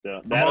So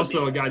I'm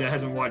also a guy that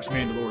hasn't watched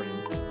Mandalorian.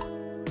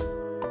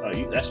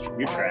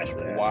 You're trash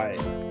for that. Why?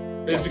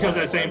 It's because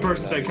that same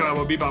person said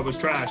Cowboy Bebop was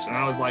trash, and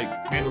I was like,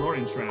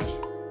 Mandalorian's trash.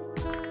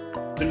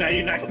 So now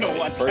you're not gonna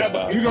watch First Cowboy.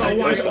 off- You gotta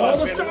watch First all off,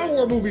 the Star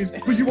Wars movies,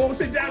 but you won't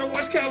sit down and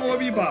watch Cowboy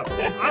Bebop.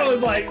 I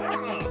was like,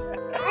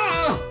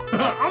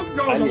 I'm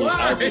going the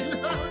line.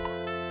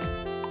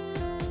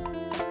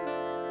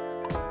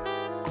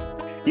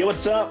 Yo,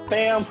 what's up,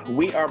 fam?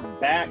 We are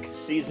back,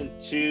 season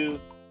 2,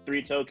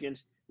 3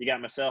 tokens. You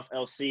got myself,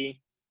 LC.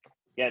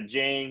 You got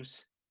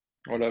James.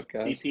 What up,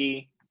 guys?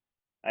 CP.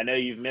 I know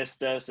you've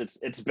missed us.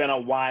 It's been a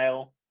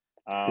while.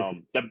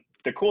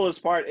 The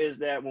coolest part is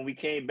that when we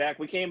came back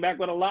with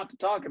a lot to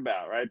talk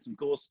about, right? Some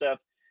cool stuff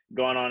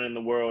going on in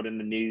the world, in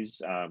the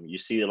news. You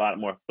see a lot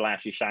more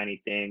flashy,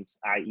 shiny things,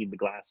 i.e. the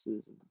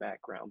glasses in the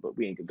background, but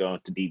we ain't gonna go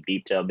into deep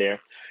detail there.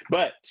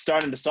 But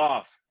starting us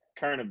off,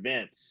 current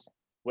events,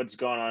 what's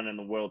going on in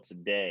the world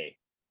today.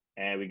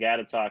 And we got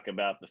to talk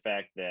about the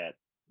fact that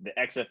the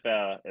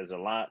XFL is a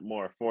lot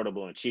more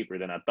affordable and cheaper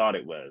than I thought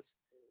it was.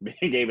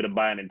 Being able to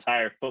buy an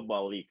entire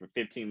football league for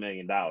 $15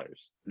 million.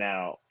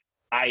 Now,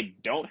 I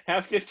don't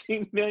have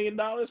 $15 million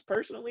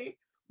personally,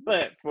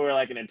 but for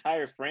like an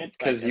entire franchise.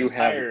 Because you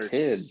have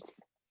kids.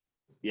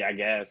 Yeah, I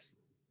guess.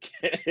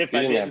 If You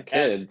I didn't have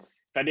kids.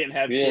 If I didn't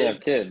have You kids. didn't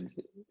have kids.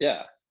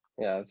 Yeah.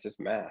 Yeah, it's just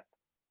math.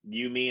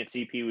 You, me, and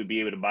CP would be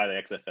able to buy the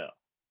XFL.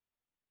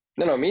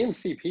 No, me and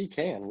CP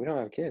can. We don't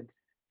have kids.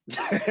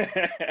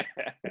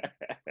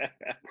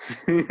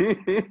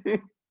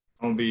 I'm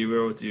gonna be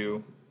real with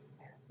you.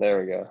 There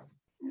we go.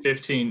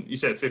 15. You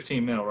said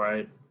 15 mil,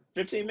 right?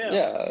 15 mil.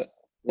 Yeah.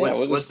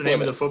 What's the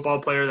name of the football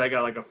player that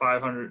got like a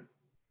 $500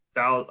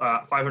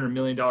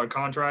 million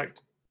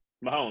contract?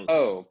 Mahomes.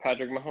 Oh,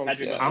 Patrick Mahomes.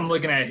 Patrick yeah. Mahomes. I'm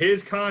looking at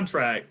his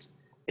contract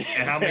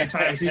and how many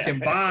times he can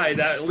buy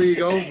that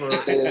league over.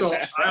 And so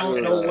I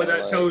don't know what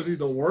that tells you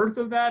the worth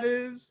of that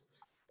is,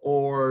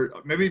 or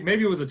maybe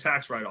it was a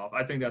tax write-off.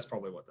 I think that's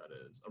probably what that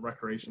is, a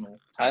recreational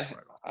tax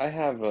write-off. I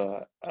have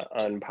a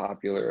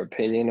unpopular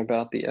opinion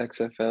about the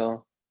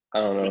XFL. I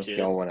don't know if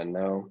y'all want to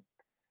know.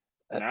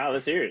 Now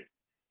let's hear it.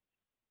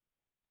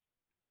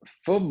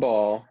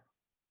 Football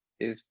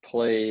is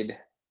played.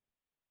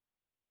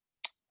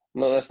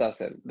 No, that's not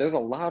it. There's a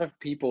lot of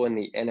people in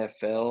the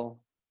NFL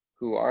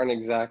who aren't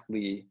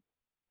exactly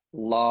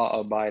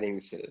law-abiding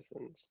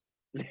citizens.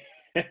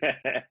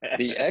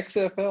 The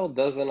XFL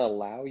doesn't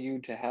allow you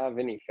to have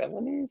any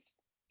felonies.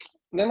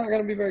 They're not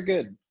going to be very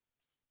good.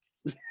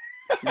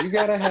 You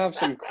got to have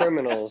some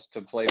criminals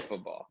to play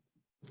football.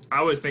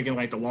 I was thinking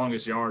like the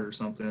longest yard or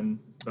something,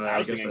 but I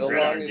was guess thinking that's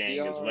Gridiron longest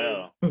Gang as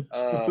yard.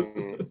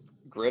 well.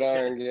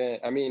 Gridiron Gang.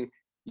 I mean,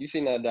 you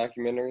seen that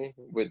documentary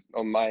with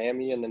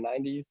Miami in the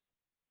 90s?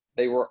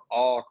 They were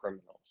all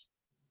criminals.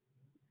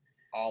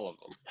 All of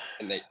them.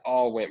 And they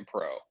all went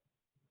pro.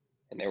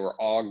 And they were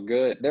all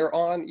good. They're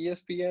on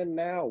ESPN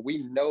now.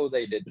 We know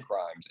they did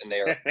crimes, and they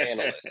are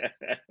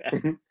analysts.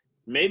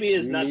 Maybe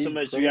it's not so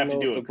much you have to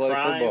do a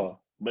crime,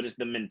 football. but it's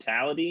the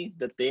mentality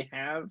that they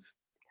have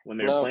when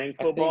they're playing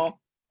football.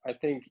 I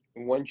think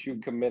once you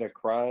commit a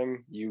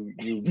crime, you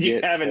You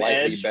get have an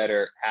slightly edge.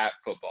 better at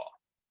football,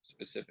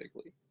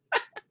 specifically.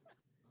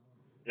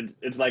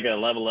 It's like a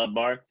level up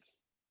bar.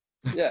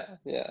 Yeah.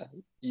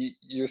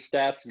 Your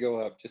stats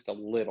go up just a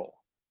little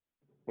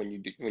when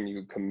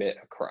you commit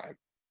a crime.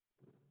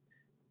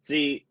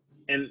 See,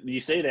 and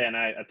you say that, and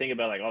I think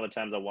about like all the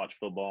times I watch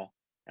football,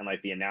 and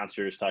like the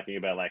announcers talking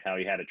about like how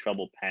he had a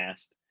troubled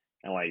past,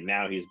 and like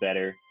now he's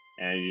better,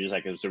 and you're just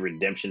like it's a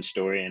redemption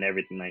story and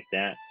everything like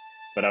that.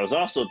 But I was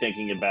also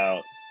thinking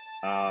about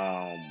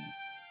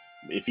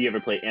if you ever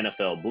play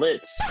NFL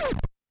Blitz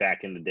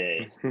back in the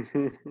day,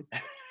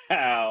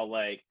 how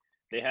like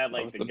they had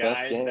like the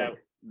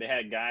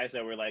guys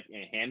that were like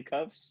in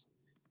handcuffs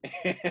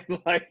and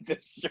like the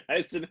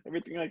stripes and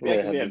everything like that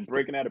because they had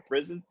breaking out of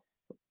prison.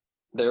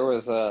 I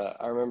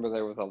remember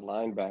there was a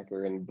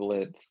linebacker in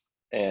Blitz,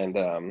 and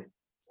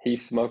he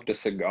smoked a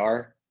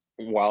cigar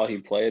while he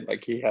played.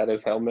 Like he had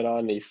his helmet on,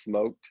 and he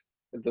smoked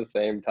at the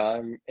same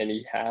time, and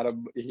he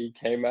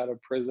came out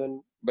of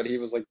prison, but he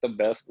was like the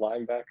best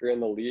linebacker in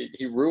the league.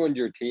 He ruined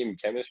your team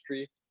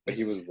chemistry, but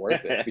he was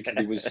worth it because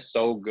he was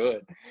so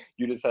good.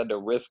 You just had to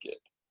risk it.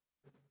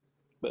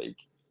 Like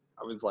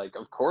I was like,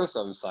 of course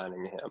I'm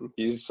signing him.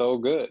 He's so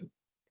good.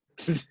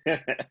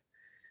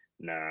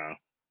 No.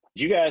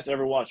 Did you guys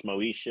ever watch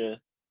Moesha,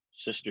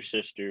 Sister,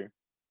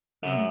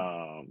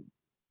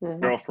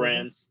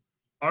 Girlfriends?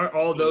 Aren't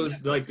all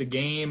those like the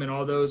game and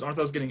all those? Aren't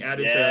those getting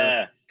added to?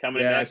 Yeah,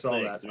 coming to Netflix, I saw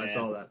that. man.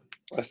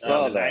 I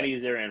saw the that.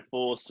 90s are in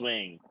full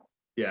swing.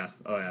 Yeah.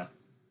 Oh yeah.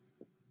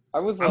 I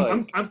was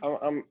like,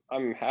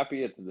 I'm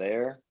happy it's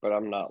there, but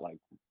I'm not like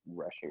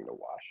rushing to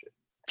watch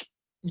it.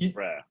 You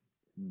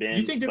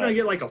think they're gonna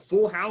get like a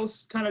Full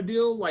House kind of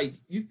deal? Like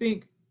you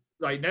think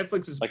like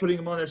Netflix is putting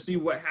them on there, see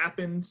what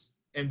happens,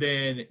 and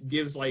then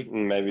gives like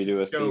maybe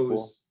do a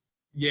sequel.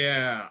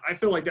 Yeah, I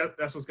feel like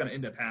that's what's gonna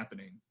end up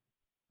happening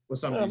with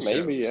some of these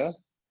maybe shows.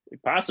 Yeah,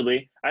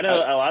 possibly. I know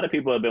a lot of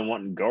people have been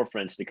wanting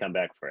Girlfriends to come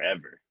back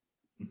forever,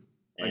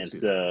 and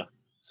so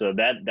So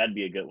that'd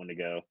be a good one to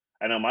go.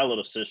 I know my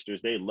little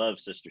sisters, they love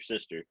Sister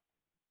Sister.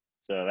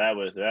 So that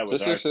was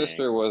Sister our Sister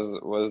thing.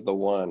 was the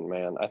one,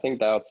 man. I think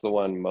that's the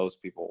one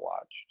most people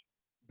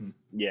watched.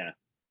 Yeah.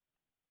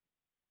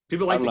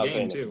 People like I'm the not game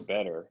saying too. it's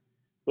better.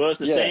 Well, it's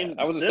the Yeah, same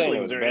I wasn't saying it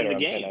siblings was are in better. the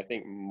I'm saying game. I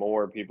think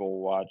more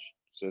people watch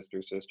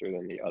Sister Sister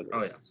than the others.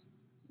 Oh yeah.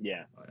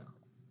 Yeah. Oh yeah.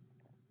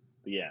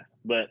 Yeah.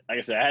 But like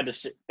I said, I had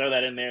to throw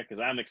that in there because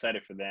I'm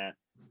excited for that.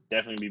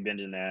 Definitely be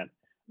binging that.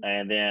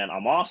 And then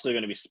I'm also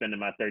going to be spending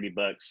my $30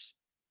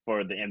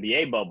 for the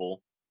NBA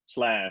bubble /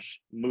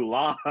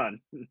 Mulan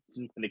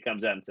when it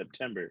comes out in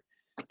September.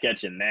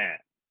 Catching that.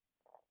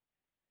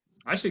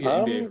 I should get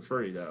NBA for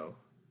free though.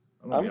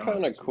 I'm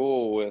kind of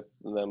cool with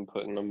them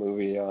putting a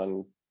movie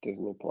on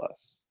Disney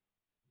Plus.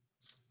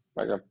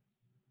 Like I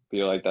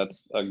feel like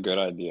that's a good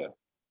idea.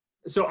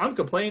 So I'm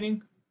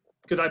complaining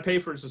because I pay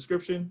for a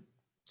subscription,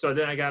 so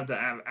then I got to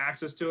have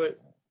access to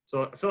it.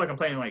 So I feel like I'm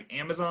playing like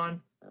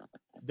Amazon.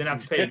 Then I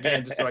have to pay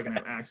again just so I can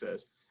have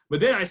access. But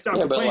then I stop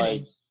complaining. But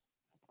like,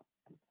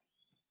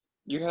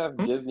 you have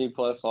Disney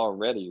Plus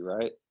already,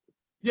 right?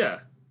 Yeah,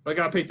 I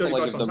got to pay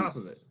 $30 on top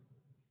of it.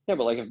 Yeah,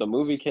 but like if the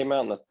movie came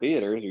out in the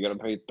theaters, you got to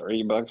pay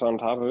 $30 on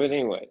top of it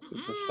anyway.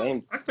 It's the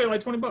same. I can pay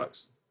like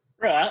 $20.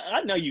 Bro,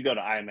 I know you go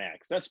to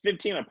IMAX. That's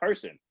 $15 a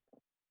person.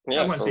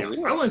 Yeah, I want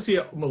to see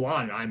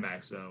Milan in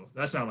IMAX though.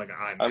 That's not like an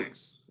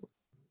IMAX.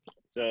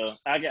 So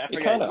I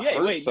forgot.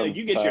 Yeah, wait, no,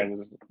 you get your.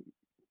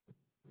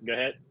 Go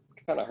ahead.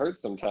 It kind of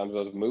hurts sometimes.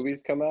 Those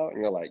movies come out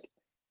and you're like,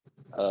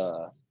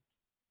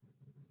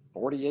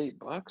 $48.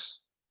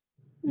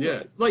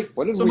 Yeah, like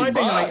so. My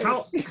thing, like,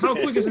 how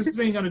quick is this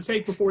thing going to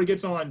take before it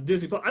gets on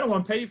Disney Plus? I don't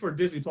want to pay for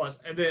Disney Plus,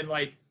 and then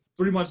like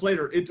 3 months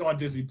later, it's on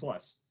Disney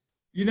Plus.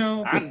 You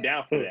know, I'm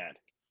down for that.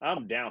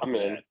 I'm down for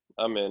that.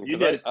 I'm in. You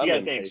got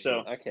to think.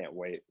 So I can't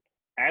wait.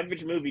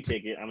 Average movie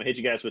ticket. I'm gonna hit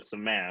you guys with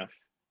some math.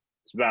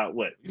 It's about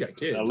what? You got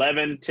kids.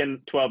 $11,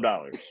 $10,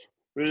 $12.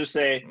 We'll just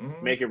say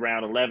make it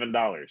around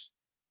 $11.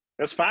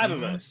 That's 5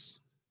 of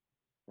us,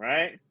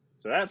 right?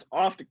 So that's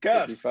off the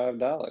cuff. $55.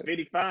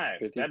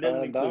 $55. That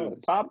doesn't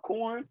include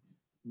popcorn.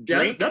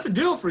 Yeah, that's a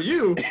deal for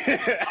you.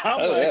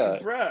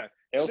 I'm bruh.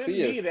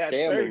 LC is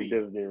scamming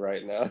Disney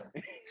right now.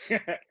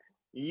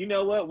 You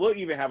know what? We'll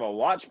even have a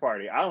watch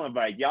party. I'll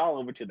invite y'all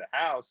over to the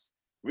house.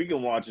 We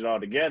can watch it all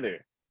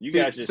together. You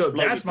guys just so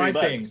that's my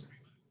thing.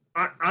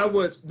 I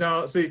was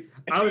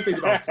thinking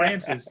about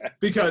Francis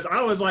because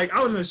I was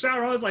in the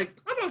shower. I was like,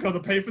 I'm not going to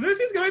pay for this.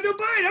 He's going to end up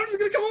buying it. I'm just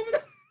going to come over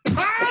there.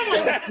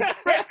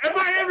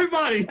 Invite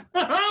everybody.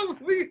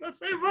 We gonna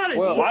save money.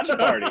 Well, watch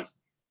parties.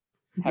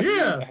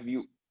 Have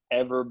you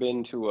ever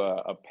been to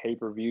a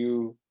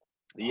pay-per-view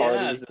party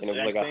and it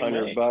was like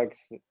 $100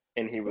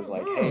 and he was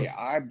like, hey,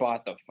 I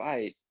bought the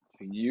fight,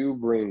 so you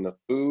bring the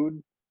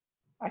food?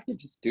 I could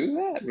just do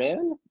that,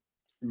 man.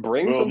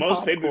 Bring some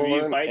most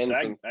pay-per-view fights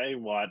I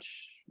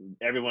watch,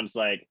 everyone's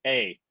like,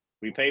 hey,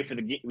 we pay for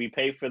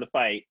the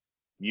fight,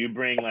 you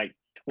bring like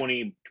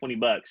 $20,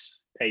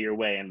 pay your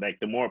way, and like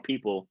the more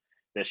people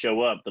that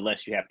show up, the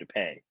less you have to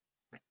pay.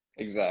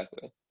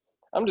 Exactly.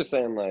 I'm just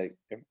saying, like,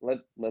 if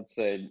let's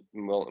say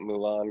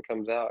Mulan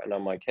comes out and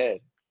I'm like,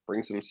 hey,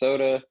 bring some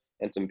soda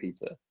and some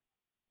pizza.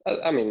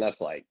 I mean, that's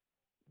like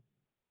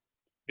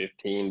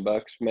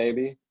 $15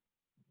 maybe.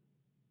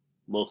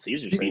 Little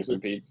Caesar's pizza.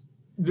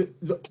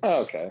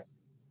 Okay.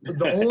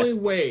 The only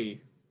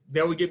way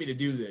that would get me to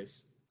do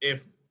this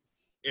if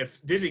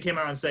Disney came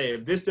out and say,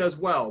 if this does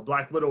well,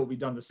 Black Widow will be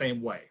done the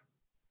same way.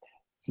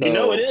 So you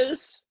know it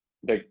is.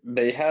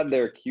 They had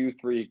their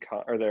Q3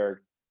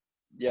 their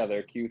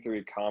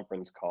Q3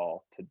 conference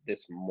call to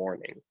this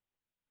morning.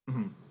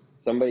 Mm-hmm.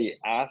 Somebody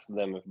asked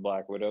them if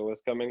Black Widow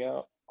was coming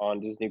out on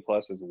Disney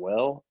Plus as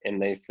well,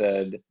 and they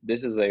said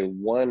this is a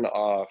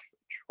one-off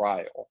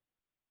trial.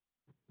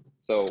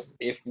 So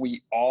if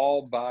we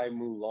all buy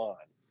Mulan,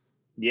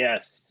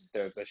 yes,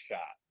 there's a shot.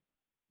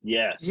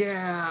 Yes.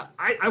 Yeah,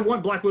 I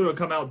want Black Widow to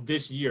come out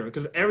this year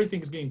because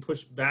everything's getting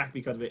pushed back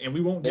because of it, and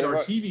we won't get our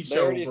TV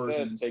show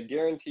versions. They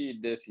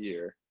guaranteed this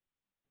year.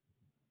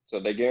 So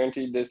they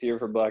guaranteed this year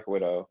for Black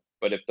Widow,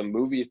 but if the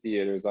movie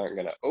theaters aren't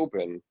going to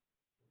open,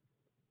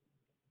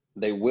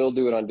 they will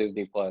do it on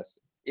Disney Plus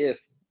if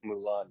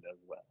Mulan does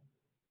well.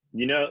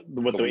 You know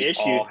what the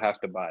issue? All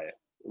have to buy it.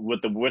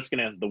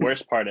 The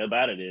worst part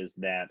about it is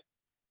that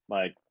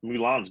like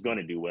Mulan's going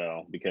to do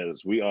well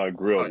because we all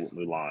grew up with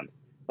Mulan.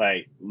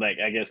 Like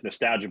I guess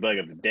nostalgia bug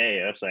of the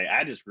day. I was like,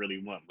 I just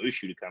really want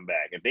Mushu to come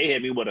back. If they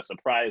hit me with a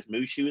surprise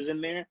Mushu is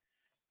in there,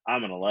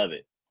 I'm gonna love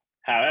it.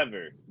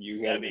 However,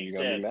 that being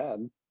said,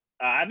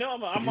 I know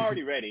I'm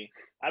already ready.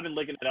 I've been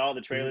looking at all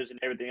the trailers and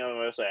everything on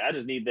the website. I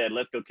just need that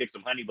 "Let's go kick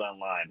some honey bun"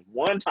 line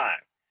one time,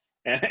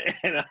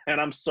 and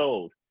I'm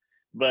sold.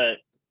 But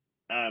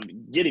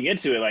getting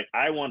into it, like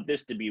I want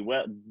this to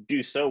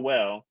do so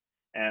well.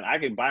 And I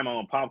could buy my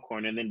own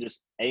popcorn and then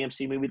just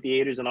AMC movie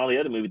theaters and all the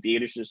other movie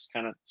theaters just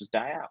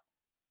die out.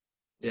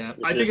 Yeah,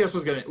 I think that's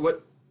what's gonna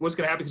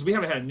happen because we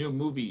haven't had a new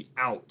movie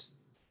out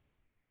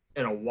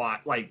in a while,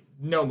 like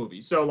no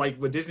movie. So like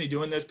with Disney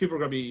doing this, people are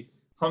gonna be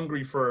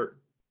hungry for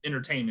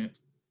entertainment.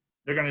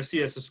 They're gonna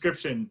see a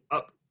subscription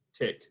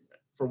uptick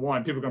for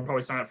one, people are going to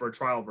probably sign up for a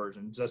trial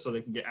version just so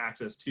they can get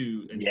access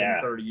to in Yeah.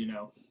 1030, you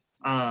know.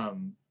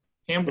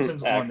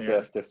 Hamilton's on there.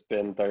 Access to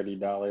spend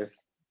 $30.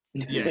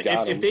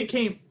 Yeah, if they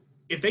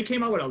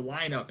came out with a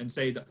lineup and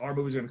say that our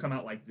movies are going to come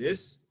out like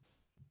this,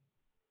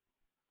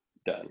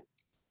 Done.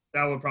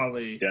 that would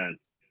probably Done.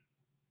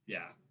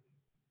 Yeah.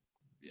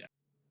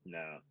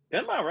 No.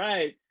 Am I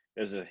right?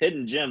 There's a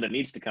hidden gem that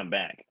needs to come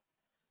back.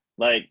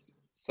 Like,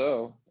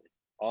 so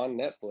on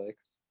Netflix,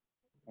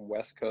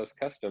 West Coast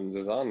Customs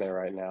is on there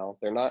right now.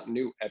 They're not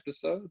new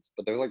episodes,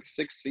 but there's like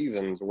 6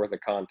 seasons worth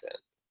of content.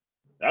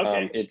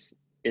 okay.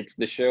 It's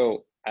the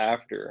show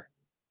after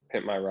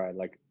Pimp My Ride,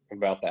 like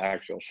about the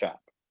actual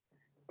shop.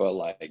 But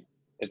like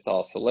it's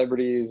all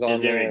celebrities on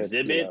Is there there.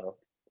 exhibit?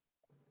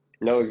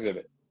 No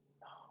exhibit.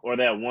 Or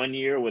that one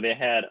year where they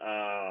had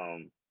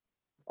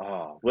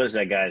what is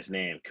that guy's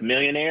name?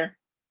 Chameleonaire?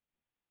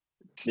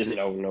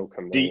 No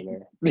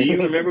Chameleonaire. Do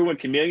you remember when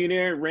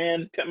Chameleonaire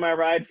ran Pimp My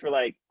Ride for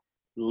like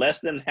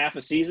less than half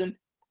a season?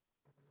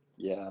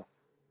 Yeah.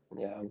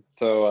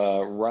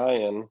 So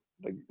Ryan,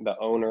 the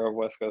owner of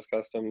West Coast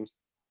Customs,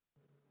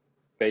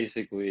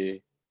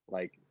 basically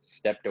like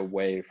stepped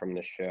away from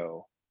the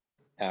show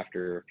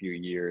after a few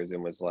years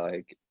and was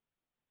like,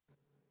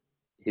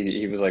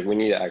 he was like, we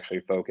need to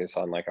actually focus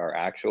on like our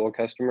actual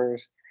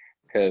customers,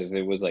 because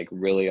it was like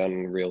really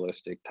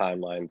unrealistic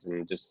timelines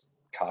and just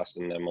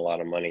costing them a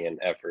lot of money and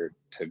effort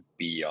to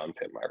be on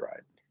Pimp My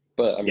Ride.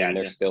 But I mean,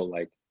 they're still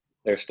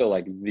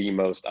like the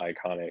most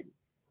iconic,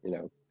 you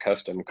know,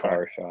 custom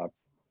car shop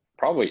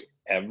probably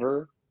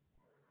ever.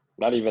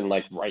 Not even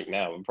like right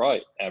now, but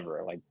probably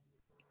ever. Like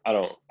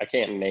I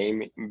can't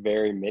name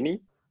very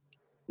many.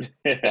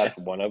 That's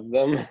one of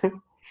them.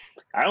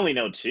 I only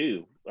know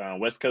 2,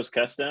 West Coast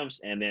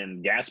Customs and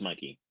then Gas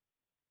Monkey.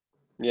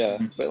 Yeah,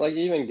 but like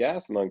even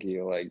Gas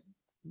Monkey, like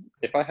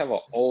if I have an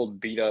old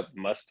beat up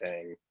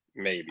Mustang,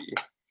 maybe.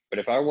 But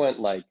if I want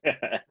like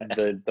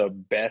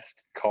the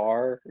best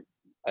car,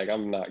 like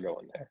I'm not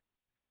going there.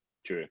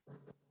 True.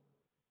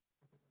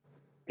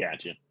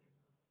 Gotcha.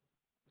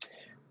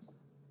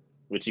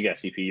 What you got,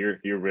 CP?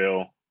 You're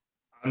real.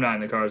 I'm not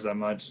in the cars that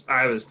much.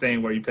 I have this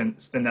thing where you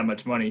spend that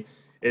much money,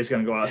 it's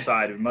going to go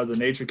outside. If Mother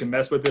Nature can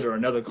mess with it or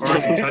another car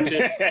can touch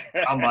it,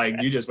 I'm like,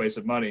 you just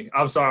wasted money.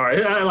 I'm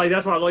sorry. Like,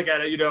 that's why I look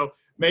at it, you know.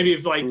 Maybe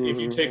if like if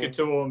you take it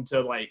to them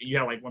to like you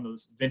have like one of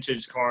those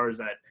vintage cars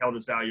that held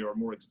its value or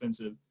more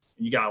expensive,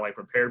 and you got like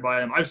prepared by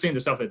them. I've seen the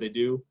stuff that they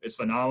do; it's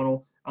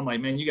phenomenal. I'm like,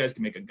 man, you guys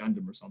can make a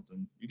Gundam or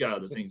something. You got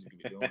other things you can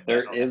be doing.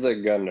 There is a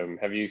Gundam.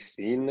 Have you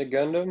seen the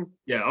Gundam?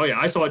 Yeah. Oh yeah,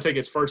 I saw it take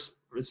its first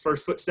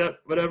footstep,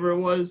 whatever it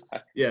was.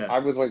 Yeah. I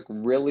was like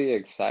really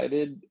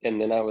excited,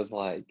 and then I was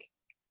like,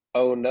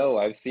 oh no,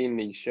 I've seen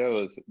these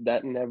shows.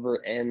 That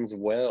never ends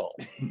well.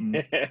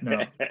 No.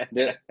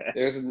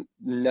 There's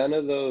none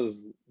of those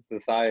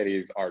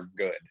societies are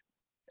good.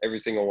 Every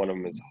single one of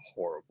them is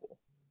horrible.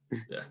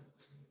 Yeah.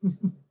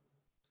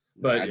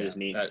 But I just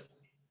need that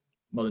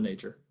Mother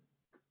Nature.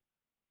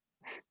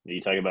 You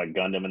talk about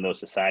Gundam and those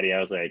society.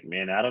 I was like,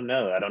 man, I don't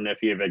know. I don't know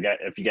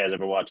if you guys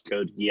ever watched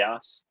Code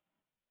Geass.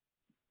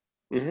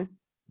 Mm-hmm.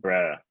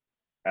 Bruh.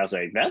 I was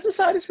like, that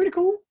society's pretty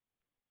cool.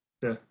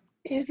 Yeah.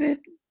 Is it?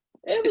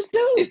 It was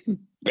dope. It's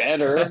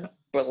better,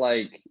 but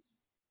like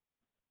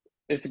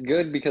it's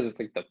good because it's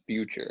like the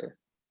future.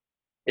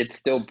 It's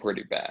still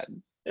pretty bad.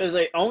 It was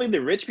like only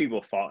the rich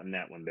people fought in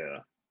that one though.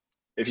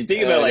 If you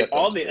think about it, like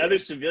all the other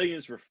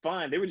civilians were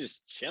fine. They were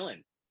just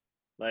chilling.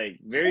 Like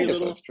very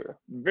little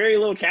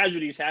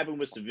casualties happened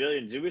with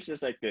civilians. It was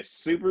just like the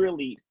super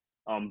elite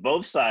on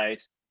both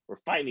sides were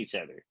fighting each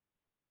other.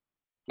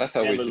 That's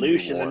how we should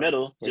do war. In the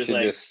middle. We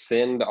should just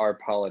send our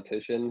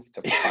politicians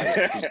to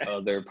fight the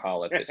other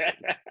politicians.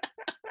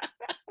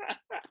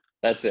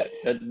 That's it.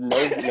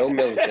 No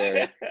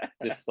military.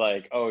 Just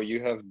like, oh,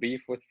 you have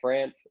beef with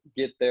France?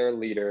 Get their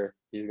leader.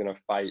 He's going to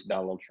fight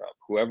Donald Trump.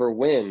 Whoever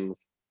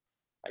wins,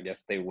 I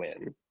guess they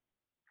win.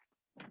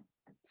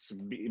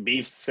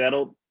 Beef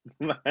settled?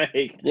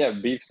 Yeah,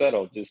 beef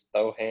settled. Just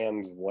throw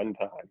hands one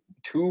time.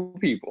 2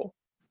 people.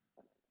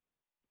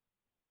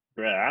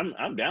 Bruh,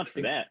 I'm down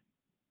for that.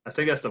 I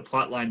think that's the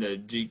plot line to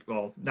G.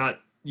 Well, not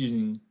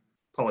using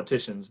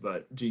politicians,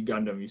 but G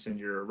Gundam. You send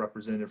your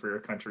representative for your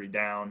country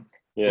down.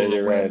 Yeah,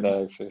 you're right.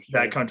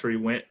 That country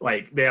went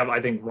like they have, I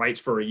think, rights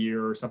for a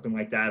year or something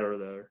like that, or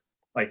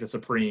the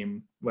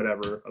supreme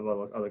whatever of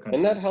other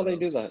countries. Isn't that how they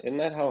do that? Isn't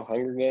that how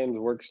Hunger Games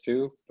works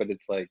too? But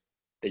it's like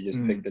they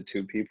just pick the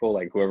 2 people.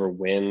 Like whoever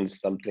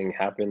wins, something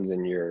happens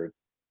in your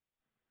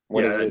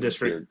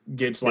district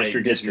gets like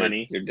district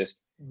money.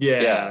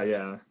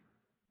 Yeah.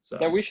 So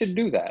yeah, we should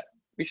do that.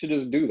 We should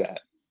just do that.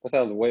 That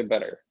sounds way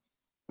better.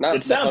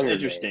 It sounds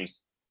interesting.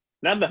 Games.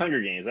 Not the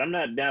Hunger Games. I'm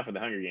not down for the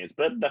Hunger Games,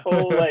 but the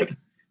whole like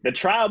the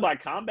trial by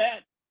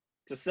combat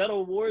to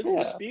settle wars and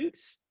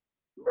disputes.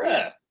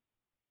 Bruh.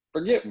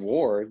 Forget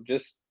war.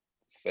 Just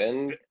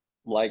send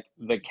like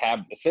the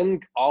cabinet.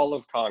 Send all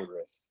of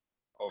Congress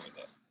over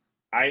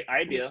there.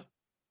 Idea.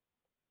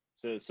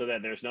 So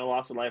that there's no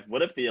loss of life.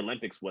 What if the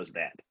Olympics was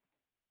that?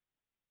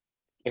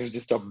 It was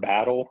just a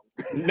battle.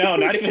 No,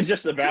 not even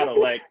just a battle.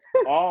 Like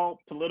all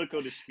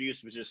political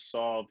disputes was just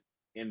solved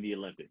in the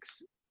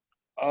Olympics.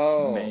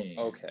 Oh, Man.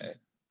 okay.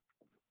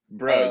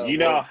 Bro, you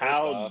know Well, first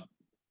how off,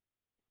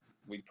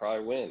 we'd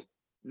probably win.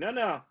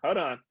 No, hold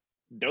on.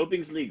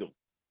 Doping's legal.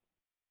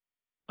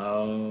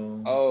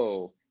 Oh.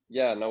 Oh,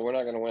 yeah, no, we're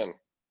not gonna win.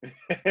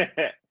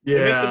 It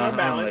Yeah. makes it more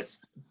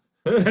balanced.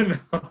 No.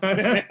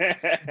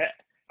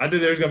 I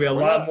think there's gonna be a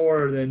We're lot not-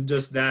 more than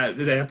just that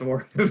they have to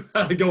worry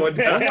about going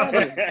down.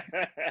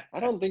 I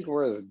don't think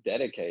we're as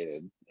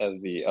dedicated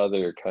as the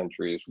other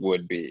countries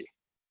would be.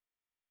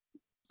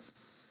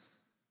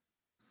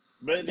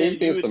 But I then think you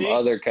there's would some think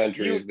other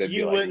countries that'd be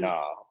you like, wouldn't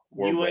nah,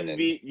 we're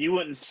winning. you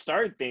wouldn't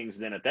start things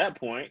then at that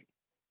point.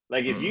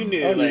 Like if you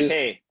knew Oh, you like, just-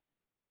 hey,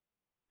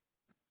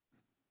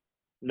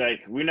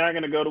 like we're not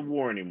gonna go to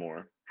war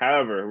anymore.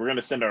 However, we're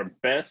gonna send our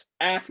best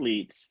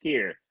athletes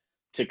here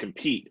to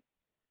compete.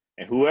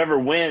 And whoever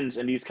wins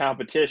in these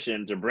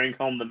competitions or bring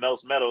home the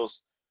most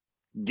medals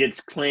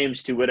gets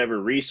claims to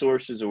whatever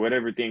resources or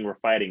whatever thing we're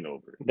fighting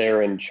over.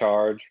 They're in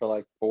charge for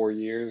like 4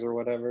 years or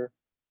whatever.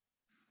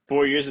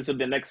 4 years until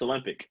the next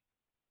Olympic.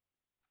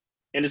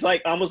 And it's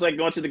like almost like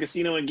going to the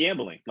casino and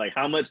gambling. Like,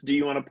 how much do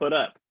you want to put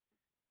up?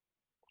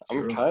 I'm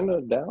Sure. kind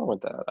of down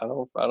with that.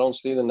 I don't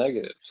see the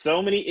negatives.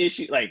 So many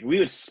issues. Like, we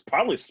would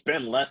probably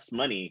spend less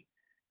money.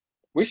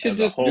 We should as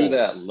a just do whole.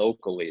 that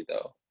locally,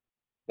 though.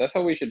 That's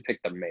how we should pick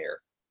the mayor.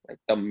 Like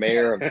the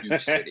mayor of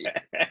each city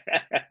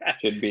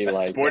should be A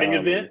like sporting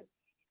event?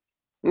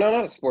 No,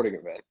 not a sporting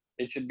event.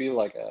 It should be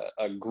like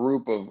a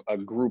group of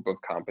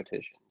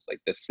competitions. Like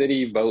the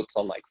city votes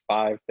on like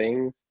 5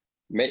 things.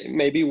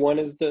 Maybe one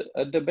is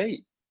a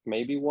debate.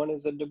 Maybe one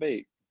is a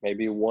debate.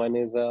 Maybe one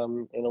is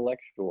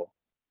intellectual.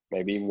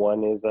 Maybe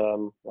one is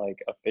like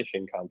a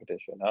fishing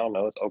competition. I don't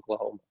know. It's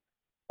Oklahoma.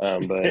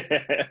 But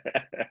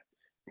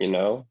you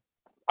know,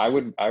 I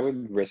would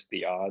risk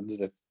the odds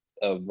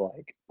of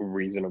like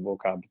reasonable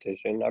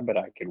competition. I bet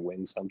I could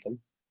win something.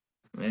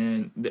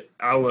 And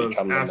I would have,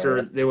 Become the after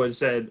mayor. they would have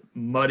said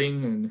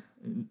mudding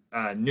and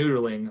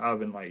noodling, I would have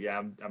been like, yeah,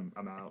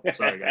 I'm out.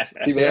 Sorry, guys.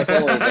 See, but that's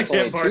only, I that's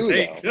only can't 2 though.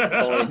 partake.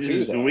 That's only 2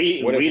 Just though.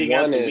 weeding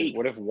out the weak.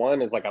 What if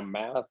one is like a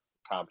math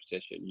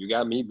competition? You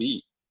got me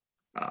beat.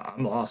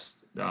 I'm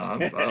lost. What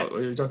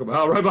are you talking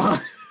about? Right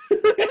behind.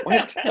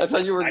 What? I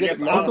thought you were I guess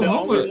getting I'm the math.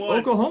 only one.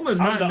 Oklahoma's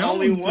I'm not the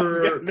only known one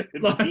for. gonna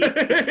Like,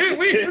 be-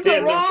 we in in the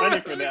the wrong.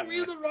 running for that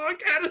We in one. the wrong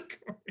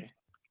category.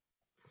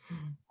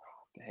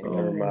 Dang,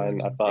 never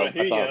mind. I But thought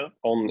here you go.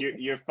 only.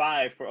 You're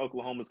 5 for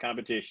Oklahoma's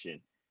competition.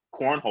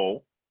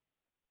 Cornhole.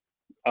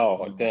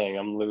 Oh dang,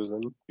 I'm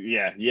losing.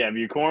 Yeah. If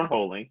you're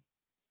cornholing,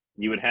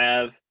 you would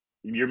have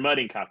your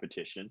mudding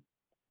competition.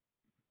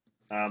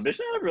 There's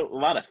not a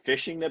lot of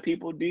fishing that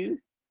people do,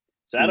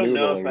 so I don't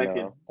know if I Noodling, can.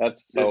 no.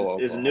 That's so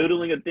Is Oklahoma.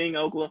 noodling a thing,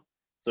 Oklahoma?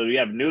 So you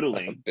have That's a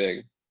noodling.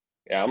 big.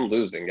 Yeah, I'm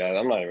losing, guys.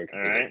 I'm not even All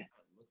competing. right.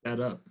 That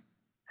up.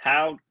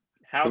 How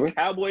Really?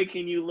 cowboy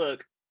can you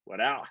look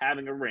without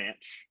having a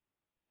ranch?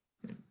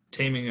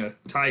 Taming a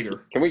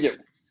tiger. Can we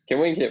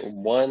get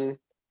one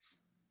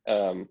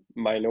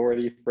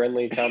minority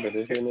friendly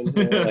competition in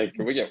here? Like,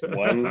 can we get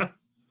one?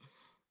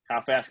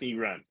 How fast can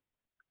you run?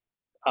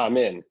 I'm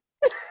in.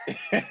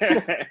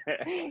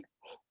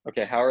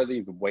 Okay, how are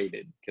these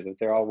weighted? Because if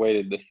they're all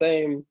weighted the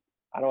same,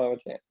 I don't have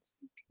a chance.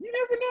 You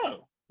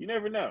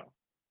never know.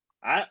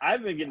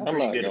 I've been getting I'm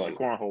pretty not good at going. the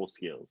cornhole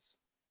skills.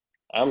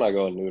 I'm not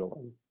going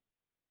noodling.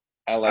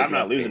 I like. I'm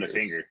not my losing a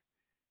fingers.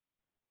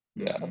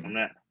 finger. Yeah. I'm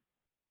not.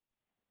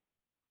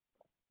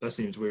 That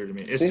seems weird to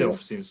me. It See, still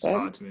seems that-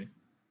 odd to me.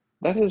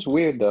 That is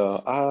weird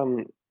though.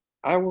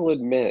 I will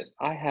admit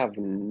I have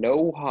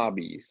no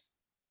hobbies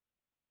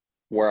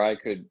where I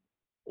could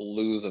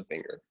lose a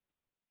finger.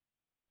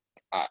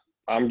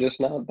 I'm just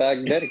not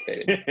that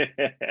dedicated.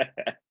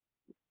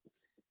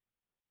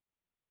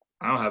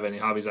 I don't have any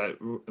hobbies that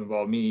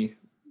involve me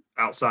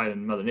outside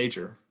in Mother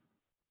Nature.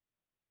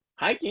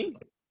 Hiking,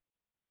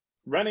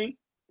 running.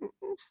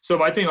 So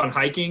if I think on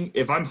hiking,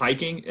 if I'm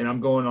hiking and I'm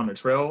going on a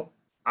trail,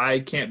 I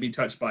can't be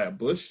touched by a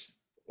bush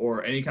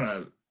or any kind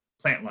of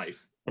plant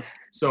life.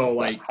 So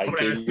like, I'm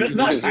gonna ask hiking. you, That's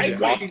not is it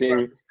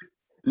walking.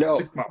 No,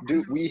 Stick my-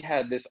 dude, we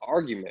had this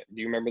argument.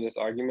 Do you remember this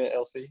argument,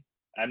 LC?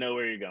 I know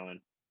where you're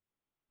going.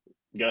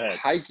 Go ahead.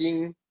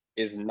 Hiking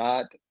is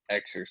not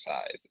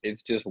exercise.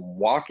 It's just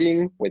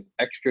walking with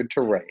extra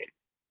terrain.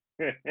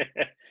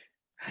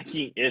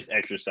 Hiking is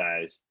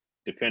exercise,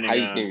 depending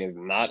Hiking on. is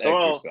not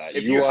Well, exercise.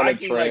 if You you're on a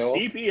hiking like trail,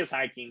 CP is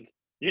hiking,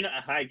 you're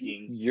not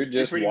hiking. you're You're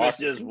just pretty much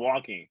walking. just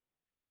walking.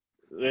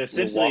 You're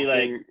Essentially,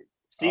 like walking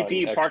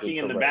CP on parking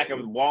extra in the back of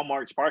terrain.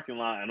 Walmart's parking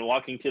lot and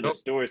walking to the Nope.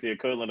 store is the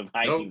equivalent of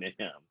hiking to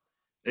him.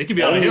 It could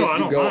be on a Only hill. if I you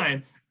don't go-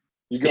 mind.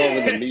 You go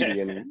over the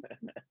median.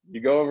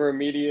 You go over a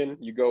median.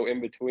 You go in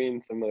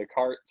between some of the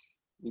carts.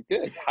 You're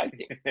good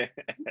hiking.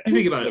 You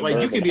think about it. Like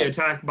you Suburban can be hike.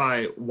 attacked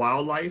by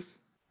wildlife.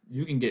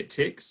 You can get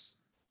ticks.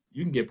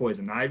 You can get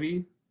poison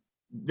ivy.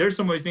 There's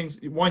so many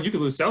things. One, you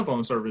could lose cell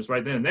phone service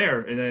right then and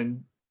there, and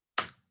then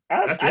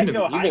That's the I'd end of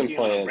go it. You've been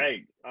hiking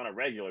playing- on a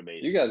regular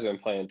basis. You guys have been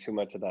playing too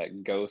much of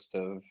that Ghost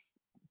of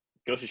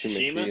Go to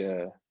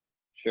Tsushima.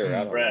 Sure,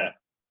 I don't know.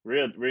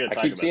 We're I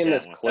talk keep about seeing that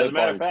this one. As clip a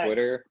matter on of fact,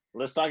 Twitter.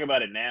 let's talk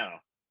about it now.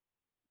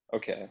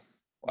 Okay.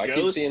 Well, I keep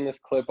Ghost. seeing this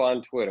clip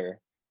on Twitter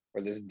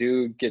where this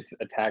dude gets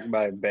attacked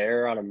by a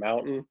bear on a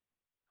mountain,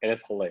 and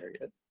it's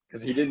hilarious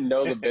because he didn't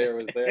know the bear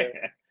was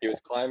there. He was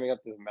climbing up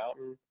this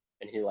mountain,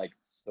 and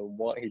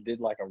he did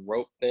like a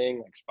rope thing,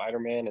 like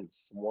Spider-Man, and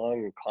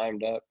swung and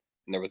climbed up,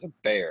 and there was a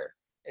bear,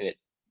 and it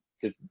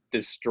just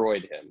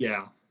destroyed him.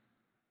 Yeah.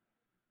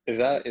 Is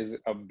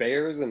a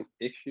bear's an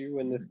issue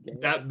in this game?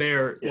 That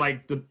bear,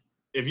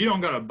 if you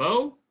don't got a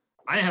bow,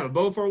 I didn't have a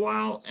bow for a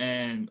while,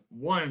 and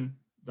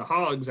the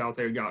hogs out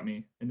there got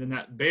me, and then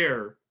that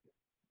bear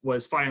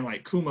was fighting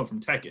like Kuma from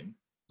Tekken.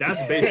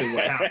 That's basically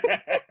what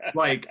happened.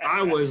 Like,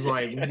 I was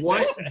like,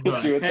 what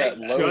the heck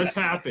just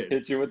happened?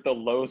 Hit you with the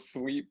low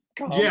sweep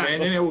combo. Yeah,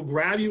 and then it will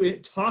grab you,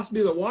 it tossed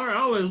me to the water.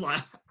 I was like,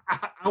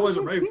 I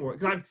wasn't ready for it.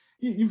 Because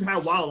you've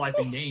had wildlife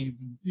in games,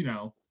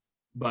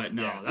 but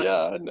no.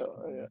 I know,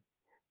 yeah.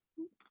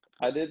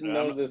 I didn't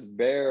know this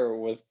bear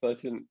was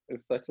such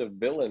a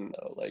villain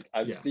though. Like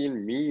I've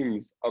seen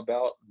memes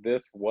about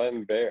this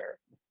one bear.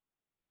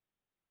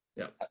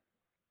 Yeah.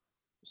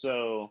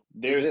 So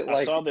is there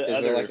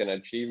like an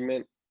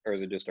achievement, or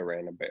is it just a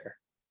random bear?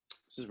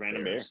 This is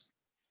random bear.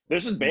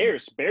 There's just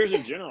bears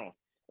in general.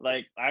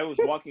 Like I was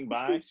walking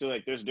by, so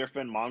like there's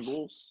different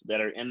Mongols that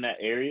are in that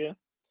area,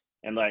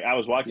 and like I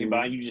was walking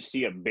by, and you just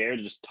see a bear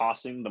just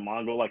tossing the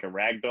Mongol like a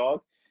rag dog,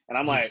 and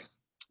I'm like,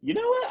 you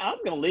know what? I'm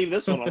gonna leave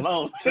this one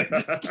alone.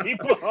 Just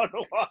keep on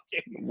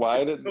walking.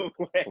 Why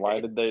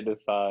did they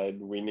decide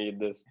we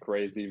need this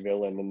crazy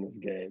villain in this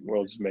game?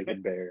 We'll just make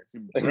it bears.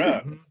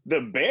 Bro,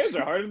 the bears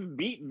are harder to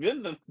beat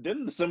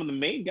than some of the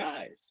main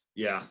guys.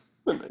 Yeah.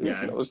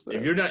 Yeah.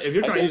 If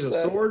you're trying to use a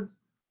sword,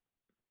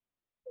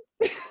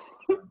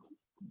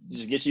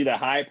 just get you the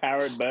high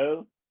powered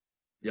bow.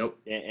 Yep.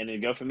 And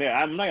then go from there.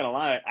 I'm not gonna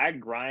lie, I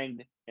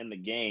grind in the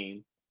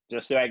game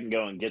just so I can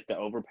go and get the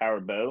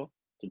overpowered bow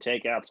to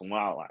take out some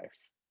wildlife.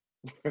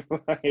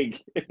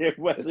 Like it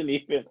wasn't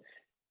even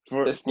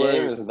this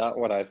game is not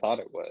what I thought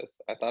it was.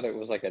 I thought it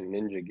was like a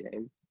ninja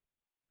game.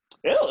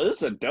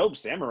 It's a dope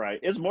samurai.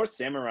 It's more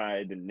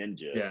samurai than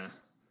ninja. Yeah.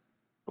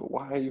 But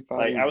why are you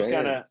fighting? Like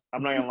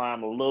I'm not gonna lie,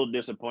 I'm a little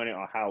disappointed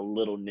on how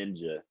little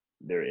ninja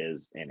there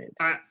is in it.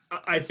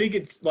 I think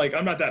it's like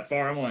I'm not that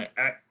far. I'm on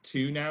Act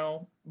 2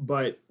 now,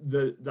 but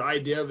the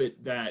idea of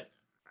it that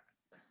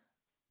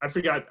I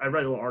forgot. I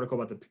read a little article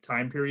about the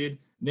time period.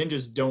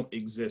 Ninjas don't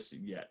exist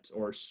yet,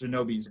 or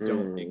shinobis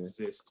don't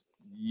exist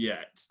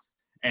yet,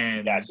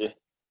 and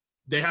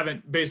they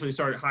haven't basically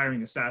started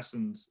hiring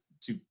assassins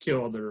to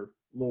kill other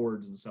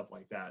lords and stuff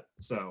like that.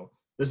 So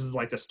this is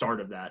like the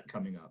start of that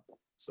coming up.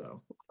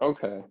 So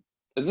okay,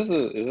 is this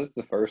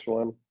the first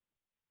one?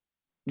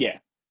 Yeah.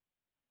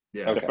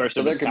 Yeah. Okay. The first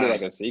so there could be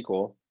like a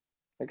sequel.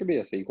 There could be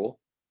a sequel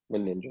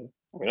with Ninja.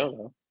 We don't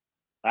know.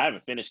 I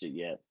haven't finished it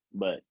yet,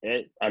 but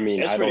it's I really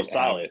don't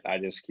solid. I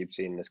just keep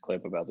seeing this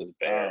clip about this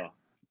bear. Oh,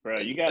 bro,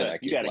 you gotta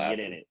get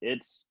in it.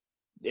 It's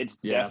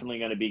definitely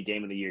gonna be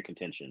game of the year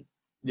contention.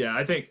 Yeah,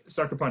 I think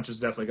Sucker Punch is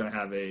definitely gonna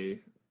have a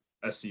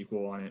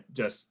sequel on it.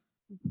 Just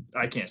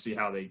I can't see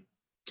how they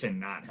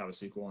cannot have a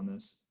sequel on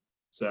this.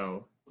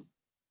 So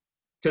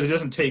because it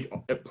doesn't take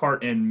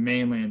part in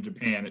mainland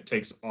Japan, it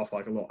takes off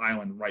like a little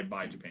island right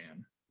by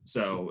Japan.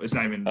 So it's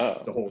not even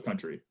the whole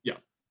country. Yeah.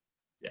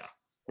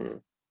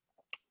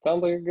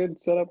 Sounds like a good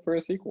setup for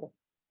a sequel.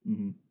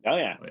 Mm-hmm. Oh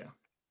yeah.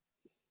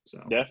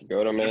 So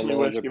go to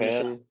mainland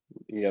Japan.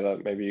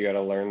 Maybe you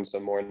gotta learn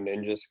some more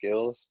ninja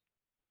skills.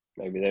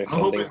 Maybe there's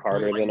something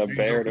harder than a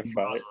bear to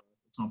fight.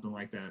 Something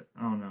like that.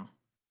 I don't know.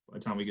 By the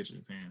time we get to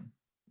Japan,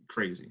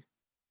 crazy.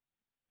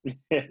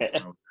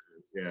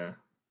 Yeah,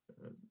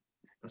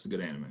 that's a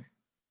good anime.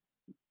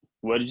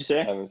 What did you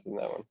say? I haven't seen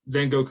that one.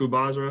 Sengoku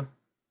Basra.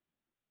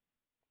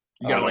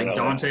 You got like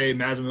Dante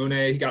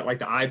Masamune. He got like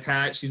the eye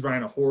patch. He's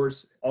riding a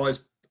horse.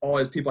 All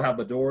his people have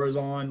fedoras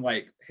on,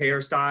 like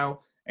hairstyle,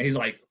 and he's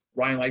like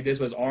riding like this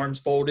with his arms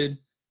folded, and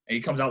he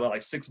comes out with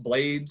like 6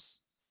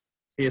 blades.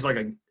 He has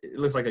it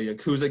looks like a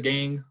Yakuza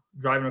gang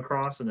driving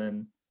across, and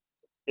then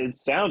it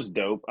sounds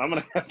dope. I'm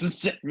gonna have to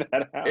check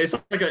that out. It's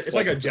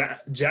like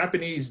a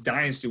Japanese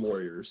dynasty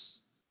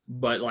warriors,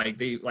 but like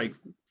they like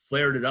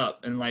flared it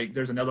up, and like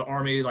there's another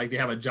army, like they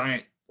have a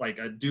giant like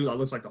a dude that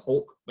looks like the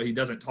Hulk, but he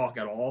doesn't talk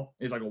at all.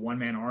 He's like a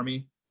one-man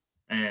army,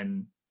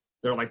 and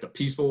they're like the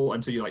peaceful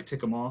until you like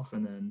tick them off,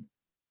 and then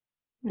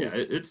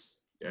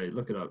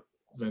look it up.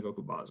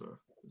 Sengoku Basra.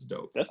 It's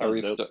dope. I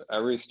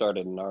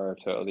restarted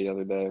Naruto the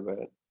other day,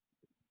 but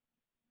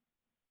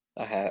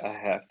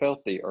I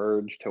felt the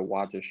urge to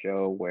watch a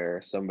show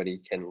where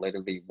somebody can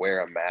literally wear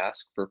a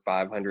mask for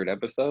 500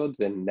 episodes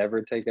and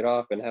never take it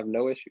off and have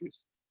no issues.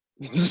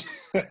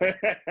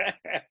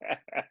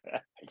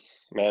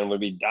 Man would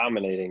be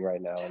dominating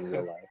right now in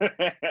real life.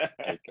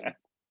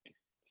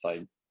 It's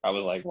like I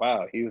was like,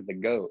 wow, he's the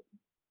GOAT.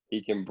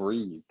 He can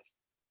breathe.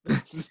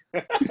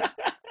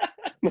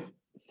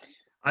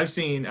 I've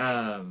seen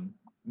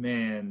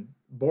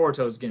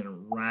Boruto's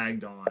getting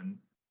ragged on.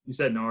 You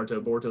said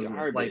Naruto, Boruto's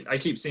like I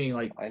keep seeing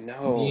like I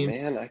know,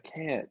 man, I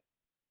can't.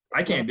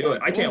 I can't do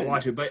it. I can't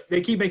watch it. But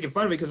they keep making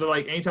fun of it because they're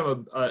like,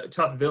 anytime a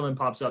tough villain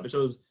pops up, it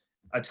shows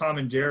a Tom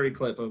and Jerry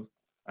clip of,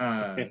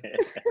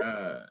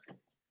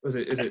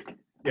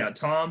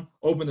 Tom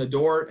open the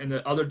door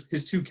and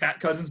his two cat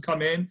cousins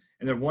come in,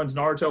 and then one's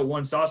Naruto,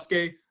 one's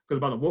Sasuke, because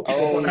about the whoop.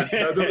 I'm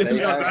Yeah. pretty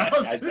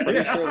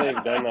sure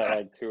they've done that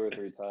like 2 or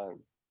 3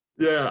 times.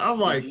 Yeah, I'm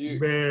like,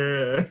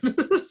 man.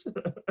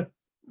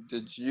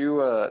 Did you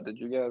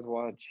guys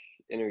watch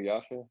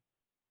Inuyasha?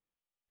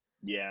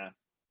 Yeah.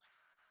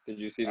 Did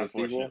you see the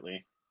sequel?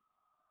 Unfortunately.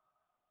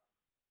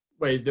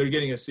 Wait, they're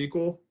getting a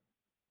sequel?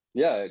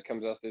 Yeah, it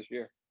comes out this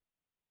year.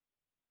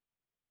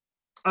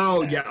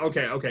 Oh, yeah,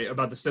 okay.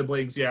 About the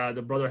siblings, yeah,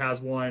 the brother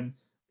has one.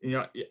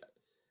 Yeah.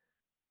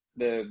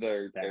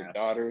 Their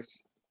daughters.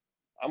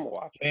 I'm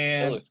watching.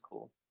 And it looks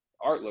cool.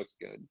 Art looks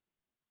good.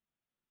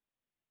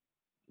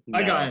 No.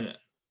 I got it.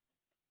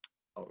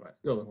 All right,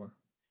 the other one.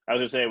 I was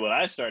gonna say what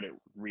I started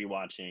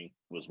rewatching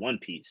was One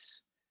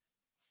Piece,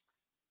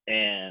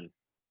 and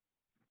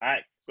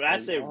when I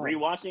say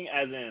rewatching,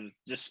 as in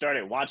just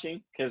started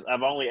watching, because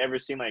I've only ever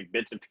seen like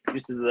bits and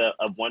pieces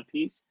of One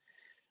Piece.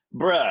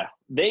 Bruh,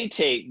 they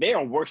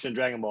are worse than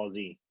Dragon Ball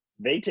Z.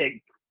 They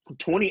take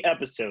 20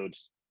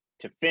 episodes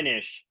to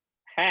finish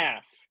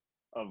half